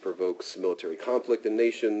illnesses, provokes military conflict in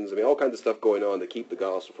nations. I mean, all kinds of stuff going on to keep the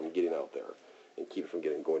gospel from getting out there and keep it from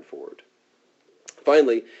going forward.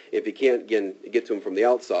 Finally, if he can't get to him from the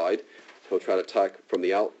outside, he'll try to attack from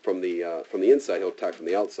the inside. He'll attack from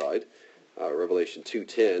the outside. Revelation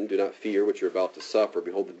 2:10, do not fear what you're about to suffer.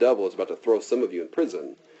 Behold, the devil is about to throw some of you in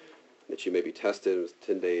prison, that you may be tested. In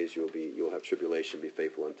 10 days you'll have tribulation, be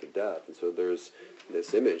faithful unto death. And so there's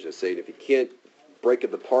this image of saying if you can't break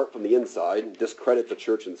it apart from the inside, discredit the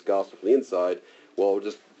church and its gospel from the inside, well,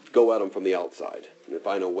 just go at them from the outside and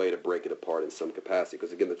find a way to break it apart in some capacity.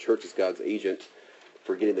 Because again, the church is God's agent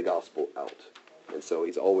for getting the gospel out. And so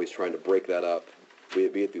he's always trying to break that up, be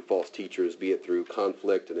it through false teachers, be it through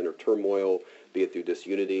conflict and inner turmoil, be it through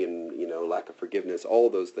disunity and lack of forgiveness. All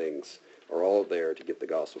of those things are all there to get the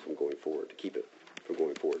gospel from going forward, to keep it from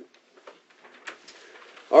going forward.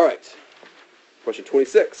 All right. Question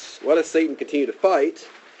 26. Why does Satan continue to fight,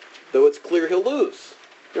 though it's clear he'll lose?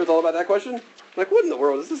 You ever thought about that question? Like, what in the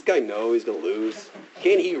world? Does this guy know he's going to lose?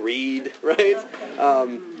 Can he read? Right?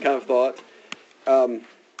 Kind of thought.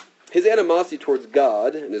 His animosity towards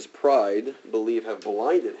God and his pride, believe, have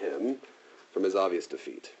blinded him from his obvious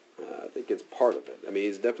defeat. I think it's part of it. I mean,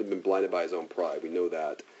 he's definitely been blinded by his own pride. We know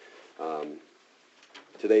that.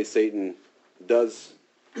 Today, Satan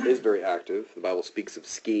is very active. The Bible speaks of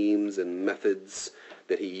schemes and methods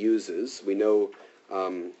that he uses. We know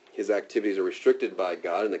his activities are restricted by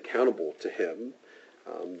God and accountable to him.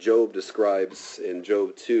 Job describes in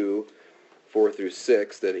Job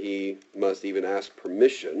 2:4-6 that he must even ask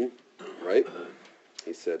permission, right?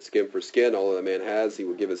 He said, skin for skin, all that man has, he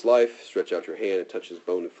will give his life. Stretch out your hand and touch his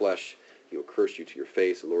bone and flesh. He will curse you to your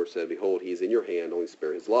face. The Lord said, behold, he is in your hand, only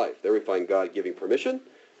spare his life. There we find God giving permission.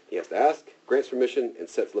 He has to ask, grants permission, and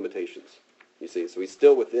sets limitations. You see, so he's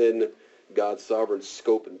still within God's sovereign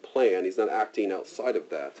scope and plan. He's not acting outside of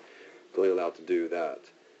that. He's only allowed to do that.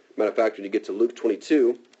 Matter of fact, when you get to Luke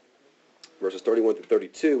 22, verses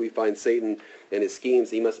 31-32, we find Satan and his schemes.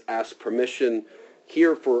 He must ask permission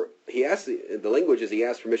here the language is he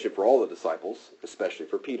asked permission for all the disciples, especially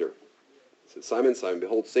for Peter. He said, Simon, Simon,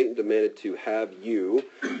 behold, Satan demanded to have you,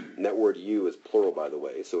 and that word you is plural, by the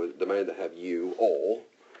way, so it demanded to have you all,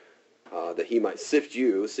 that he might sift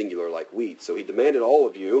you, singular, like wheat. So he demanded all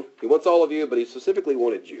of you. He wants all of you, but he specifically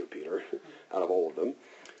wanted you, Peter, out of all of them.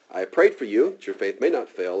 I have prayed for you, that your faith may not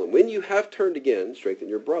fail, and when you have turned again, strengthen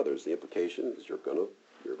your brothers. The implication is you're going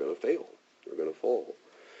to fail. You're going to fall.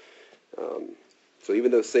 So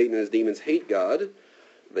even though Satan and his demons hate God,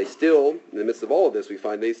 they still, in the midst of all of this, we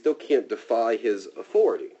find they still can't defy his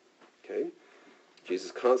authority. Okay?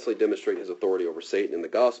 Jesus constantly demonstrated his authority over Satan in the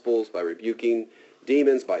Gospels by rebuking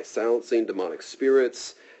demons, by silencing demonic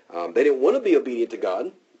spirits. They didn't want to be obedient to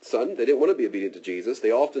God, Son. They didn't want to be obedient to Jesus.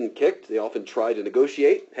 They often kicked. They often tried to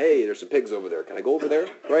negotiate. Hey, there's some pigs over there. Can I go over there?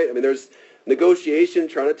 Right? I mean, there's negotiation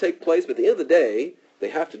trying to take place, but at the end of the day, they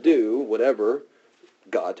have to do whatever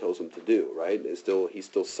God tells them to do, right? He's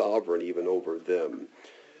still sovereign even over them.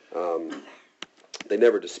 They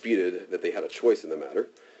never disputed that they had a choice in the matter.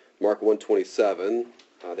 Mark 1:27,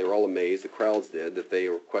 they were all amazed, the crowds did, that they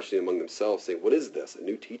were questioning among themselves, saying, what is this, a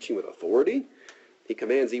new teaching with authority? He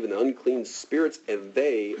commands even the unclean spirits, and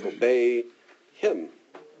they obey him.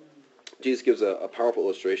 Jesus gives a powerful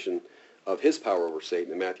illustration of his power over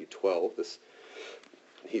Satan in Matthew 12.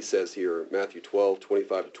 He says here, Matthew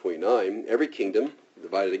 12:25-29, every kingdom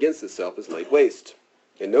divided against itself is laid waste,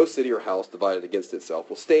 and no city or house divided against itself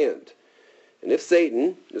will stand. And if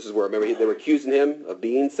Satan, this is where, remember, they were accusing him of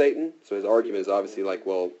being Satan, so his argument is obviously like,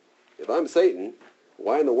 well, if I'm Satan,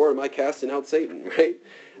 why in the world am I casting out Satan, right?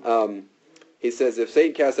 He says, if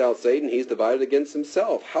Satan casts out Satan, he's divided against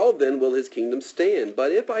himself. How then will his kingdom stand?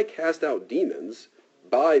 But if I cast out demons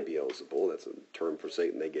by Beelzebul, that's a term for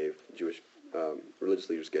Satan they gave, Jewish religious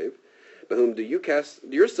leaders gave, by whom do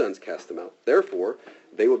your sons cast them out? Therefore,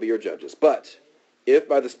 they will be your judges. But if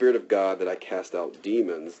by the Spirit of God that I cast out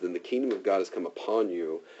demons, then the kingdom of God has come upon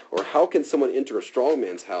you. Or how can someone enter a strong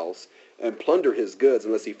man's house and plunder his goods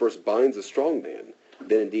unless he first binds a strong man?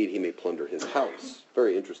 Then indeed he may plunder his house.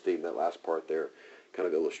 Very interesting, that last part there, kind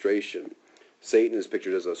of illustration. Satan is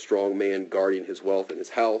pictured as a strong man guarding his wealth in his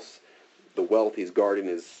house. The wealth he's guarding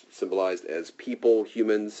is symbolized as people,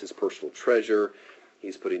 humans, his personal treasure.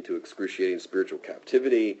 He's put into excruciating spiritual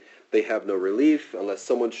captivity. They have no relief unless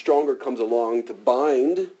someone stronger comes along to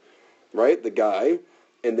bind, right, the guy,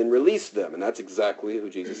 and then release them. And that's exactly who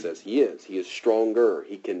Jesus says he is. He is stronger.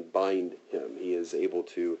 He can bind him. He is able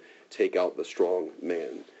to take out the strong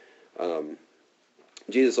man.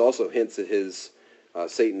 Jesus also hints at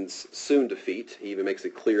Satan's soon defeat. He even makes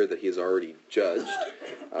it clear that he is already judged.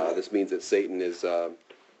 This means that Satan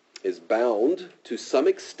is bound to some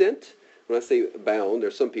extent. When I say bound,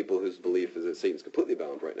 there's some people whose belief is that Satan's completely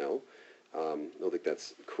bound right now. I don't think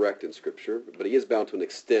that's correct in Scripture, but he is bound to an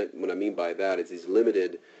extent. What I mean by that is he's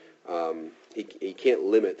limited. He can't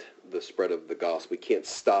limit the spread of the gospel. He can't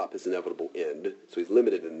stop his inevitable end, so he's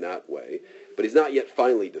limited in that way. But he's not yet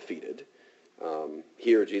finally defeated.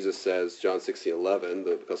 Here Jesus says, John 16:11,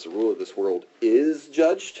 because the ruler of this world is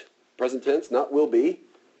judged, present tense, not will be,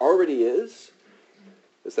 already is.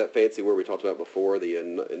 It's that fancy word we talked about before, the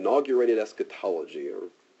inaugurated eschatology, or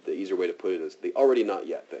the easier way to put it is the already not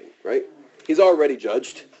yet thing, right? He's already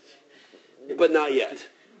judged, but not yet,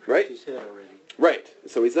 right? He said already. Right.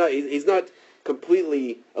 So he's not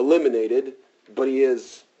completely eliminated, but he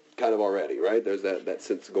is kind of already, right? There's that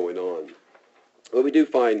sense going on. Well, we do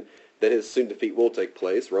find that his soon defeat will take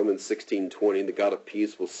place. Romans 16:20, the God of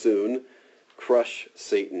peace will soon crush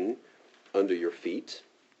Satan under your feet.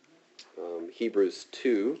 Hebrews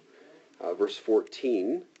 2, verse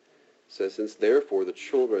 14, says, since therefore the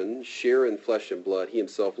children share in flesh and blood, he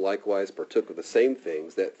himself likewise partook of the same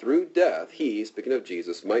things, that through death he, speaking of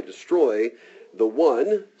Jesus, might destroy the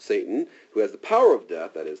one, Satan, who has the power of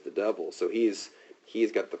death, that is the devil. So he's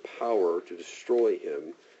got the power to destroy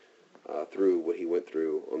him through what he went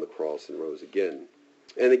through on the cross and rose again.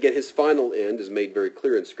 And again, his final end is made very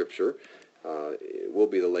clear in Scripture. It will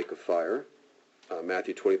be the lake of fire.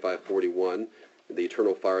 Matthew 25:41, the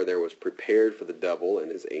eternal fire there was prepared for the devil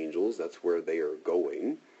and his angels. That's where they are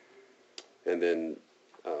going. And then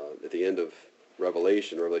at the end of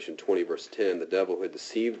Revelation 20, verse 10, the devil who had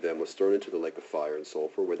deceived them was thrown into the lake of fire and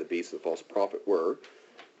sulfur, where the beast and the false prophet were.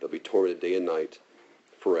 They'll be tormented day and night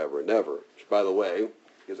forever and ever. Which, by the way,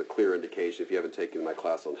 is a clear indication, if you haven't taken my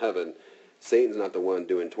class on heaven, Satan's not the one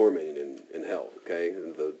doing tormenting in hell, okay?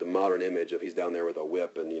 And the modern image of he's down there with a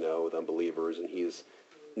whip and, with unbelievers, and he's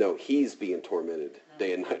being tormented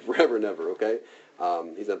day and night forever and ever, okay?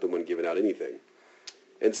 He's not the one giving out anything.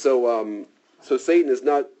 And so Satan is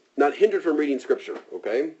not hindered from reading Scripture,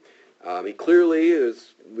 okay? He clearly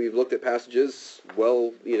is, we've looked at passages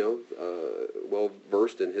well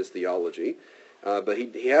versed in his theology, but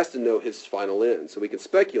he has to know his final end. So we can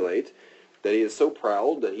speculate that he is so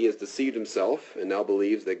proud that he has deceived himself and now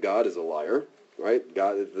believes that God is a liar, right?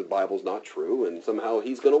 The Bible's not true, and somehow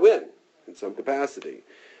he's going to win in some capacity.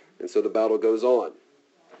 And so the battle goes on.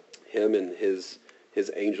 Him and his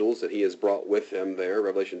angels that he has brought with him there,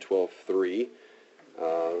 Revelation 12:3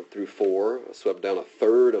 through 4, swept down a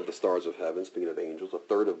third of the stars of heaven. Speaking of angels, a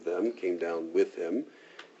third of them came down with him,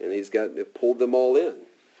 and he's pulled them all in.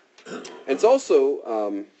 And it's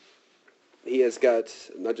also he has got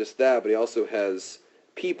not just that, but he also has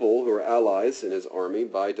people who are allies in his army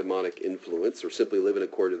by demonic influence or simply living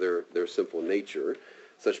according to their sinful nature.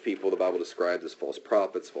 Such people the Bible describes as false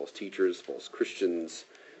prophets, false teachers, false Christians.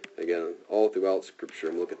 Again, all throughout Scripture,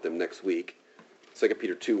 and we'll look at them next week. 2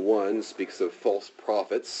 Peter 2:1 speaks of false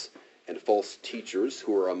prophets and false teachers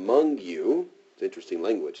who are among you. It's interesting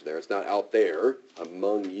language there. It's not out there,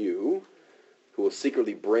 among you, who will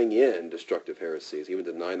secretly bring in destructive heresies, even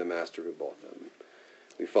denying the master who bought them.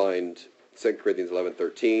 We find 2 Corinthians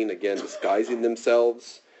 11:13, again, disguising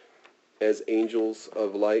themselves as angels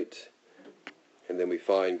of light. And then we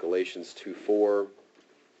find Galatians 2:4.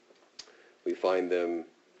 We find them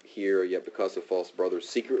here, yet because of false brothers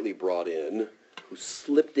secretly brought in, who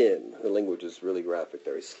slipped in. The language is really graphic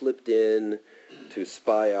there. He slipped in to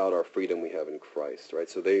spy out our freedom we have in Christ, right?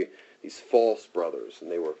 So these false brothers,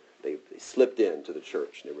 and they slipped into the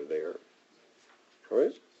church, and they were there. All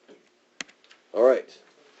right? All right.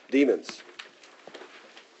 Demons.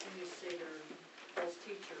 When you say they're false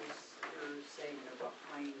teachers, you're saying they're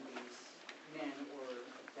behind these men or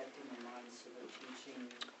affecting their minds so they're teaching.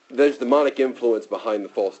 There's demonic influence behind the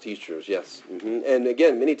false teachers, yes. And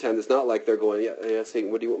again, many times it's not like they're going, yeah,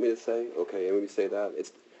 Satan, what do you want me to say? Okay, and when we say that,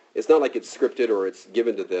 it's not like it's scripted or it's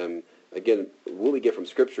given to them. Again, what we get from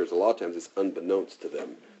Scripture is a lot of times it's unbeknownst to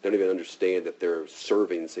them. They don't even understand that they're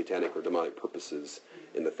serving satanic or demonic purposes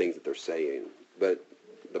in the things that they're saying. But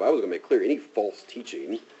the Bible is going to make clear any false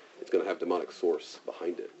teaching is going to have demonic source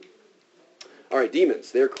behind it. All right,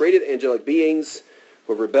 demons. They are created angelic beings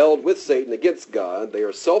who have rebelled with Satan against God. They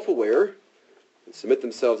are self-aware and submit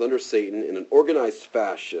themselves under Satan in an organized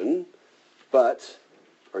fashion, but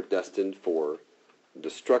are destined for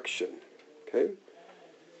destruction. Okay?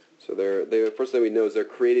 So the first thing we know is they're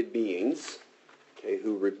created beings, okay,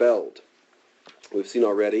 who rebelled. We've seen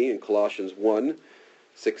already in Colossians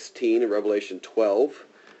 1:16 and Revelation 12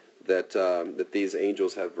 that these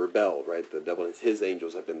angels have rebelled, right? The devil and his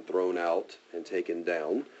angels have been thrown out and taken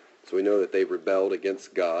down. So we know that they've rebelled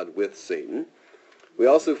against God with Satan. We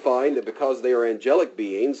also find that because they are angelic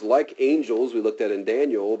beings, like angels we looked at in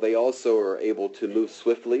Daniel, they also are able to move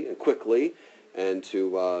swiftly and quickly and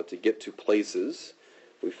to get to places.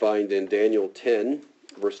 We find in Daniel 10,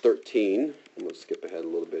 verse 13, I'm going to skip ahead a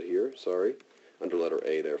little bit here, sorry, under letter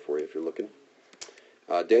A there for you if you're looking.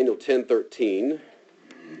 Daniel 10:13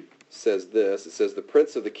 says this. It says, the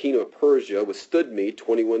prince of the kingdom of Persia withstood me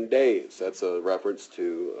 21 days. That's a reference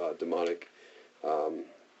to demonic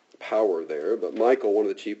power there. But Michael, one of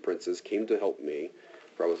the chief princes, came to help me,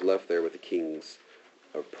 for I was left there with the kings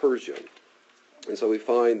of Persia. And so we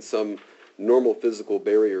find some normal physical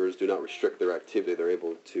barriers do not restrict their activity. They're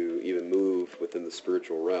able to even move within the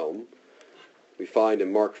spiritual realm. We find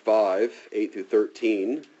in Mark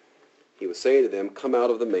 5:8-13, he was saying to them, come out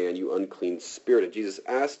of the man, you unclean spirit. And Jesus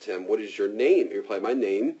asked him, what is your name? He replied, my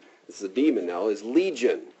name, this is a demon now, is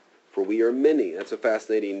Legion, for we are many. That's a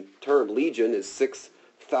fascinating term. Legion is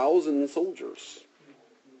 6,000 soldiers.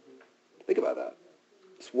 Think about that.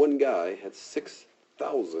 This one guy had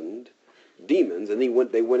 6,000 demons, and they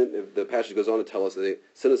went, the passage goes on to tell us that they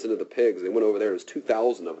sent us into the pigs. They went over there, and it was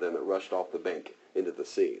 2,000 of them that rushed off the bank into the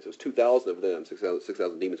sea. So it was 2,000 of them,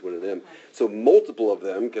 6,000 demons went into them. So multiple of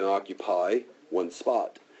them can occupy one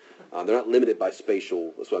spot. They're not limited by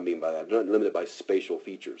spatial, that's what I mean by that. They're not limited by spatial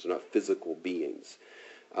features. They're not physical beings.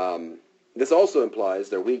 This also implies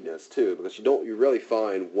their weakness, too, because you rarely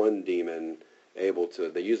find one demon able to,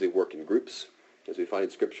 they usually work in groups. As we find in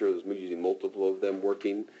Scripture, there's usually multiple of them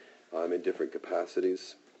working in different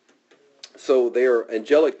capacities. So they are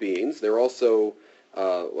angelic beings. They're also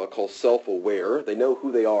what I call self-aware. They know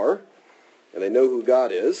who they are, and they know who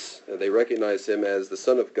God is, and they recognize him as the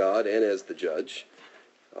Son of God and as the Judge.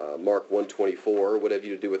 Mark 1:24, what have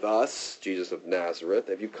you to do with us, Jesus of Nazareth?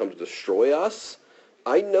 Have you come to destroy us?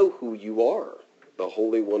 I know who you are, the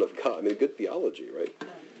Holy One of God. I mean, good theology, right?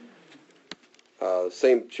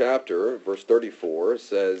 Same chapter, verse 34,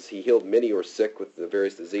 says, he healed many who were sick with the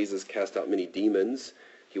various diseases, cast out many demons.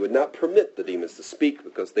 He would not permit the demons to speak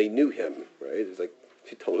because they knew him, right? It's like,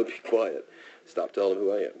 he told them to be quiet. Stop telling them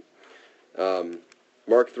who I am.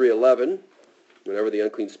 Mark 3:11, whenever the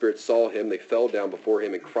unclean spirits saw him, they fell down before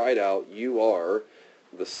him and cried out, you are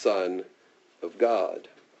the Son of God.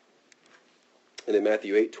 And in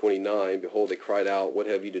Matthew 8:29, behold, they cried out, what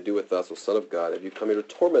have you to do with us, O Son of God? Have you come here to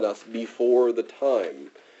torment us before the time?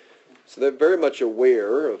 So they're very much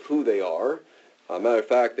aware of who they are. Matter of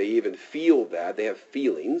fact, they even feel that. They have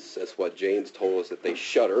feelings. That's what James told us, that they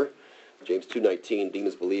shudder. James 2:19,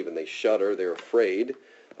 demons believe and they shudder. They're afraid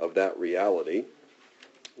of that reality.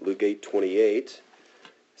 Luke 8:28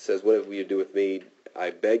 says, what have you to do with me? I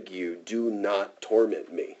beg you, do not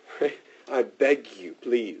torment me. I beg you,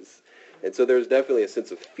 please. And so there's definitely a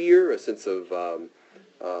sense of fear, a sense of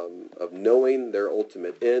knowing their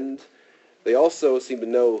ultimate end. They also seem to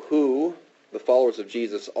know who the followers of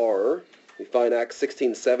Jesus are. We find Acts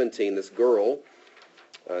 16:17, this girl,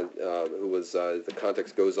 who was, the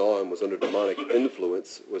context goes on, was under demonic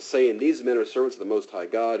influence, was saying, these men are servants of the Most High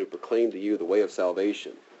God who proclaim to you the way of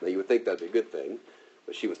salvation. Now you would think that'd be a good thing,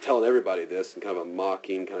 but she was telling everybody this in kind of a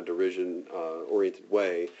mocking, kind of derision-oriented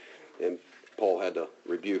way, and Paul had to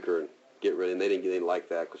rebuke her and get rid of it, and they didn't like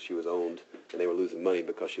that because she was owned, and they were losing money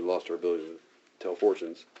because she lost her ability to tell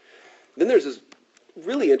fortunes. Then there's this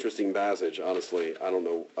really interesting passage, honestly. I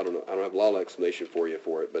don't have a lot of explanation for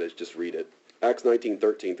it, but just read it. Acts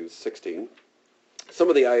 19:13 through 16. Some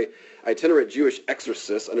of the itinerant Jewish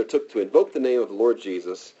exorcists undertook to invoke the name of the Lord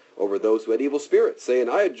Jesus over those who had evil spirits, saying,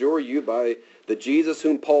 I adjure you by the Jesus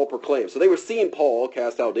whom Paul proclaimed. So they were seeing Paul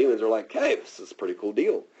cast out demons. They're like, hey, this is a pretty cool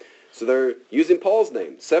deal. So they're using Paul's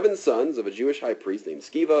name. 7 sons of a Jewish high priest named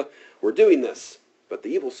Sceva were doing this. But the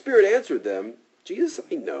evil spirit answered them, Jesus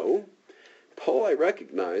I know, Paul I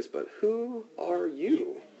recognize, but who are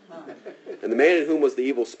you? And the man in whom was the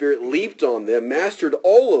evil spirit leaped on them, mastered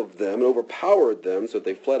all of them, and overpowered them, so that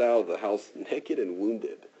they fled out of the house naked and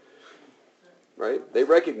wounded. Right? They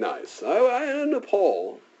recognize, I don't know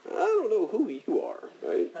Paul, I don't know who you are.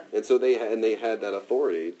 Right? And so they had that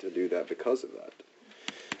authority to do that because of that.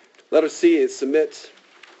 Letter C is submit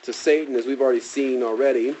to Satan, as we've already seen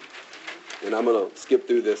already. And I'm going to skip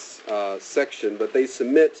through this section, but they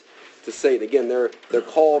submit to Satan. Again, they're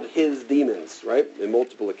called his demons, right? In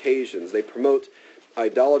multiple occasions. They promote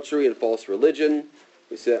idolatry and false religion.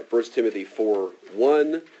 We see that in 1 Timothy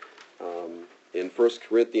 4:1. In 1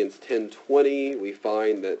 Corinthians 10:20, we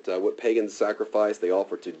find that what pagans sacrifice, they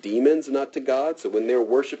offer to demons, not to God. So when they're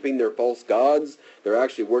worshiping their false gods, they're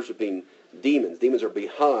actually worshiping demons. Demons are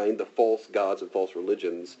behind the false gods and false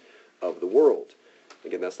religions of the world.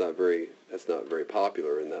 Again, that's not very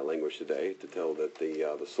popular in that language today, to tell that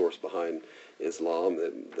the source behind Islam,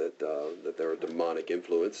 that they're a demonic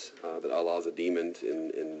influence, that Allah is a demon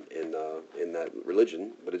in that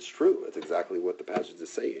religion. But it's true. It's exactly what the passage is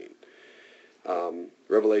saying.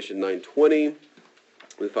 Revelation 9:20,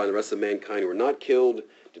 we find the rest of mankind who were not killed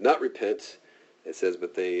did not repent. It says,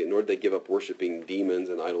 but nor did they give up worshiping demons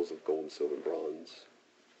and idols of gold, silver, and bronze.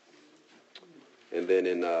 And then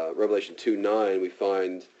in Revelation 2:9, we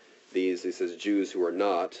find these, it says, Jews who are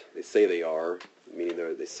not, they say they are, meaning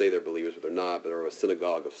they say they're believers, but they're not, but they're a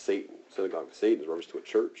synagogue of Satan. Synagogue of Satan is a reference to a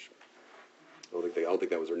church. I don't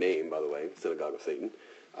think that was their name, by the way, synagogue of Satan.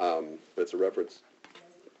 But it's a reference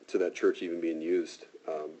to that church even being used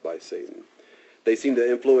by Satan. They seem to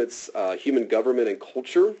influence human government and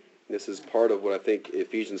culture. This is part of what I think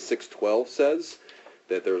Ephesians 6:12 says,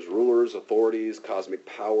 that there's rulers, authorities, cosmic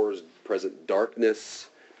powers, present darkness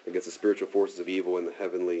against the spiritual forces of evil in the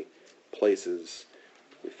heavenly places.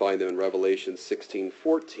 We find them in Revelation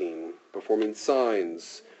 16:14, performing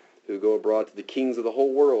signs, who go abroad to the kings of the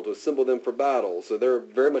whole world to assemble them for battle. So they're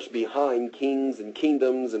very much behind kings and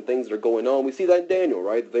kingdoms and things that are going on. We see that in Daniel,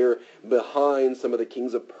 right? They're behind some of the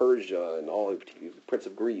kings of Persia and all of the Prince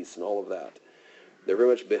of Greece and all of that. They're very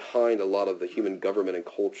much behind a lot of the human government and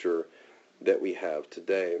culture that we have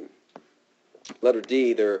today. Letter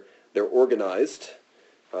D, they're organized.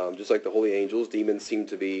 Just like the holy angels, demons seem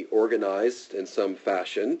to be organized in some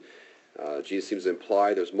fashion. Jesus seems to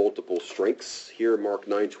imply there's multiple strengths. Here in Mark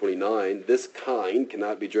 9:29, this kind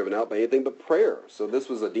cannot be driven out by anything but prayer. So this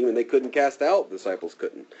was a demon they couldn't cast out, the disciples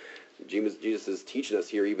couldn't. Jesus is teaching us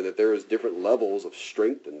here even that there is different levels of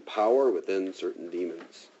strength and power within certain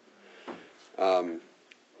demons.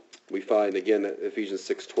 We find again that Ephesians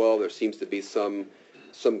 6:12, there seems to be some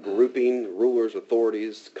grouping, rulers,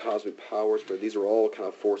 authorities, cosmic powers, but these are all kind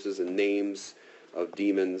of forces and names of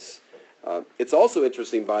demons. It's also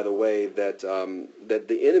interesting, by the way, that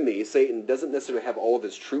the enemy, Satan, doesn't necessarily have all of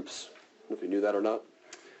his troops. I don't know if you knew that or not.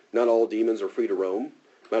 Not all demons are free to roam.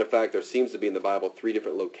 Matter of fact, there seems to be in the Bible 3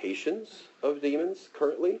 different locations of demons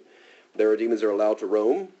currently. There are demons that are allowed to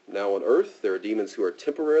roam now on earth. There are demons who are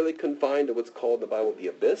temporarily confined to what's called in the Bible the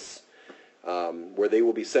abyss, where they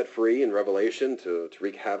will be set free in Revelation to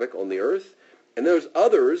wreak havoc on the earth. And there's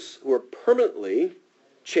others who are permanently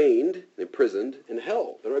chained, imprisoned in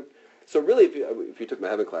hell. So really, if you took my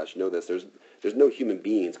heaven class, you know this. There's no human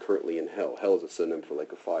beings currently in hell. Hell is a synonym for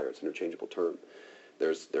lake of fire. It's an interchangeable term.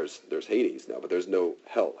 There's Hades now, but there's no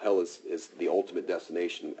hell. Hell is the ultimate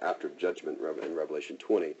destination after judgment in Revelation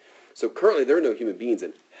 20. So currently there are no human beings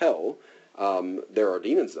in hell. There are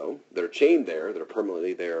demons, though, that are chained there, that are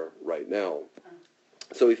permanently there right now.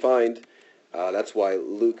 So we find That's why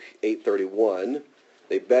Luke 8:31,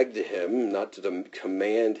 they begged him not to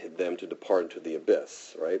command them to depart into the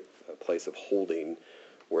abyss, right? A place of holding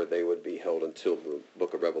where they would be held until the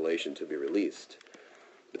book of Revelation to be released.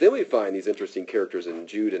 But then we find these interesting characters in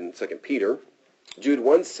Jude and 2 Peter. Jude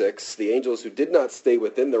 1:6, the angels who did not stay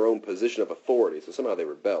within their own position of authority, so somehow they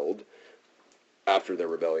rebelled after their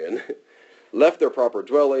rebellion, left their proper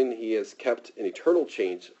dwelling. He is kept in eternal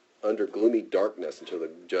chains under gloomy darkness until the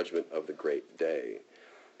judgment of the great day.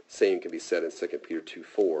 Same can be said in 2 Peter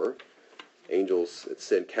 2:4. Angels, it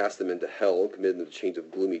said, cast them into hell and committed them to chains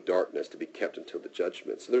of gloomy darkness to be kept until the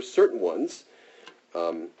judgment. So there's certain ones.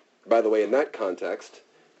 By the way, in that context,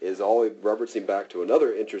 is all referencing back to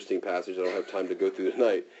another interesting passage I don't have time to go through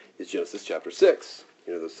tonight, is Genesis chapter 6.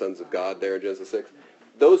 You know, the sons of God there in Genesis 6.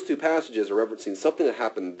 Those two passages are referencing something that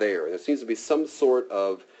happened there. And there seems to be some sort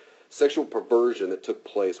of sexual perversion that took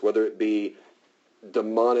place, whether it be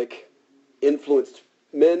demonic influenced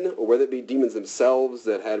men or whether it be demons themselves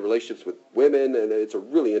that had relationships with women. And it's a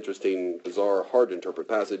really interesting, bizarre, hard to interpret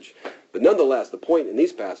passage. But nonetheless, the point in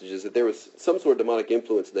these passages is that there was some sort of demonic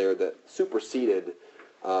influence there that superseded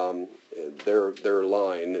their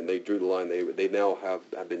line, and they drew the line. They now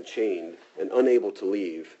have been chained and unable to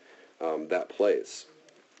leave that place.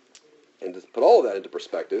 And to put all of that into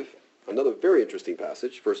perspective, another very interesting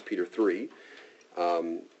passage, 1 Peter 3,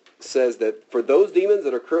 says that for those demons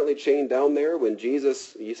that are currently chained down there, when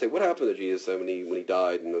Jesus, you say, what happened to Jesus when he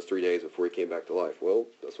died in those 3 days before he came back to life? Well,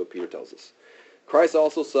 that's what Peter tells us. Christ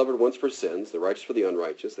also suffered once for sins, the righteous for the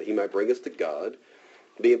unrighteous, that he might bring us to God,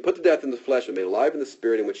 being put to death in the flesh and made alive in the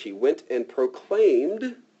spirit, in which he went and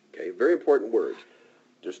proclaimed, okay, very important word.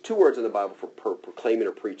 There's 2 words in the Bible for proclaiming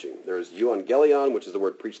or preaching. There's euangelion, which is the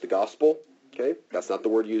word preach the gospel. Okay, that's not the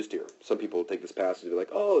word used here. Some people take this passage and be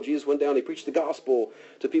like, oh, Jesus went down and he preached the gospel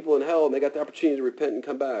to people in hell and they got the opportunity to repent and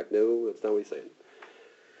come back. No, that's not what he's saying.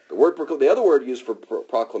 The other word used for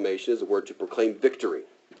proclamation is the word to proclaim victory.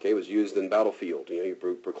 Okay, it was used in battlefield. You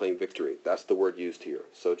proclaim victory. That's the word used here.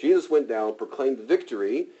 So Jesus went down, proclaimed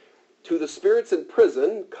victory to the spirits in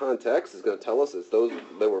prison. Context is going to tell us it's those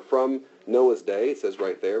that were from Noah's day. It says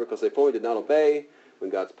right there, because they fully did not obey when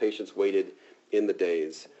God's patience waited in the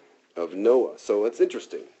days of Noah. So it's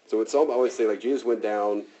interesting. So it's I always say, like, Jesus went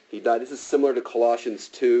down, he died. This is similar to Colossians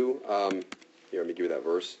 2. Here, let me give you that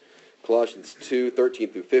verse. Colossians 2, 13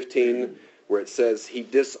 through 15, where it says, he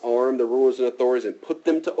disarmed the rulers and authorities and put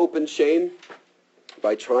them to open shame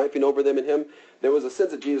by triumphing over them in him. There was a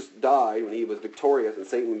sense that Jesus died when he was victorious, and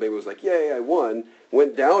Satan maybe was like, yay, I won,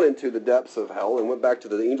 went down into the depths of hell and went back to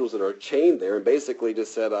the angels that are chained there and basically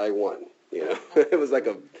just said, I won. You know, it was like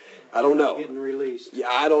I don't know. Getting released. Yeah,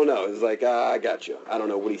 I don't know. It's like, I got you. I don't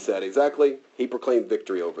know what he said exactly. He proclaimed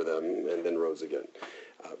victory over them and then rose again.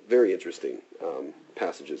 Very interesting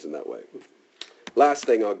passages in that way. Last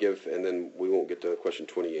thing I'll give, and then we won't get to question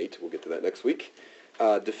 28. We'll get to that next week.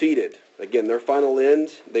 Defeated. Again, their final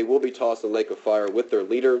end, they will be tossed in the lake of fire with their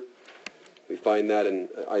leader. We find that in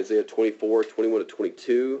Isaiah 24, 21 to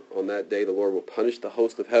 22. On that day, the Lord will punish the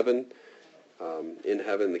host of heaven. In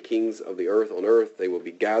heaven, the kings of the earth on earth, they will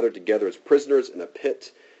be gathered together as prisoners in a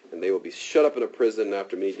pit, and they will be shut up in a prison, and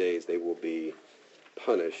after many days they will be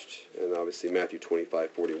punished. And obviously Matthew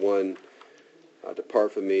 25:41,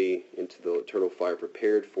 depart from me into the eternal fire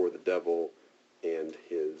prepared for the devil and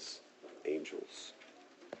his angels.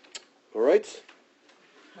 All right?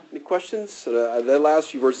 Any questions? The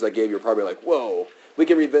last few verses I gave you are probably like, whoa. We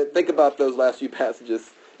can think about those last few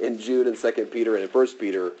passages in Jude and 2 Peter and in 1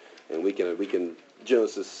 Peter, and we can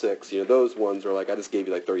Genesis 6, those ones are like, I just gave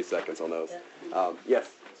you like 30 seconds on those.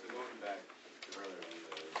 Yes? So going back to earlier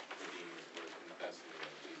when the demons were confessing that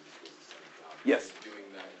Jesus was the Son of God. Yes. Are they doing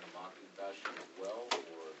that in a mocking fashion as well,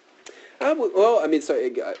 or?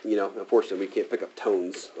 Unfortunately, we can't pick up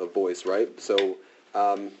tones of voice, right? So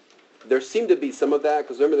there seemed to be some of that,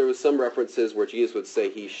 because remember there was some references where Jesus would say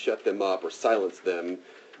he shut them up or silenced them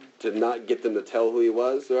to not get them to tell who he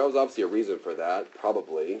was. So there was obviously a reason for that,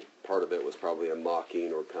 probably. Part of it was probably a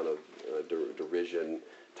mocking or kind of derision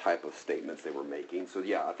type of statements they were making. So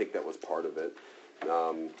yeah, I think that was part of it.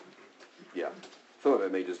 Yeah. Some of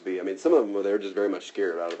it may just be, some of them, they're just very much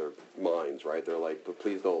scared out of their minds, right? They're like, but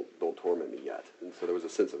please don't torment me yet. And so there was a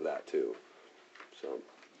sense of that too. So,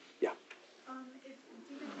 yeah. If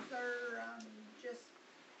demons are just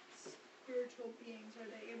spiritual beings, are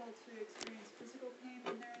they able to experience physical pain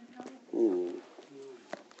when they're in hell?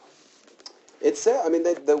 It's sad.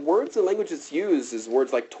 The words and language it's used is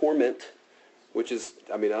words like torment, which is,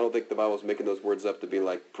 I don't think the Bible's making those words up to be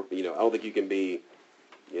like, I don't think you can be,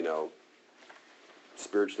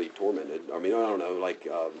 spiritually tormented. I don't know, like,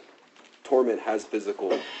 torment has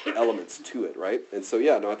physical elements to it, right? And so,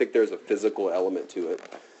 yeah, no, I think there's a physical element to it.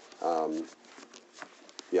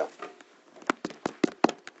 Yeah.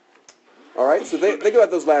 All right, so think about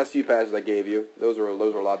those last few passages I gave you. Those are a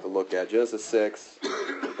lot to look at. Genesis 6,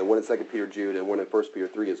 the one in 2 Peter, Jude, and one in 1 Peter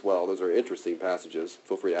 3 as well. Those are interesting passages.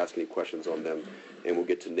 Feel free to ask any questions on them, and we'll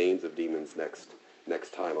get to names of demons next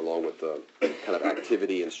time, along with the kind of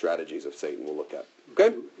activity and strategies of Satan we'll look at.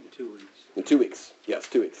 Okay? In 2 weeks. In 2 weeks. Yes,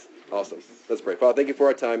 2 weeks. Awesome. Let's pray. Father, thank you for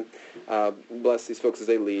our time. Bless these folks as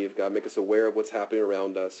they leave. God, make us aware of what's happening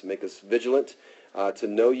around us. Make us vigilant to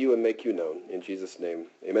know you and make you known. In Jesus' name,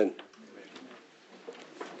 amen.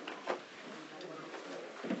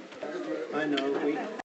 I know,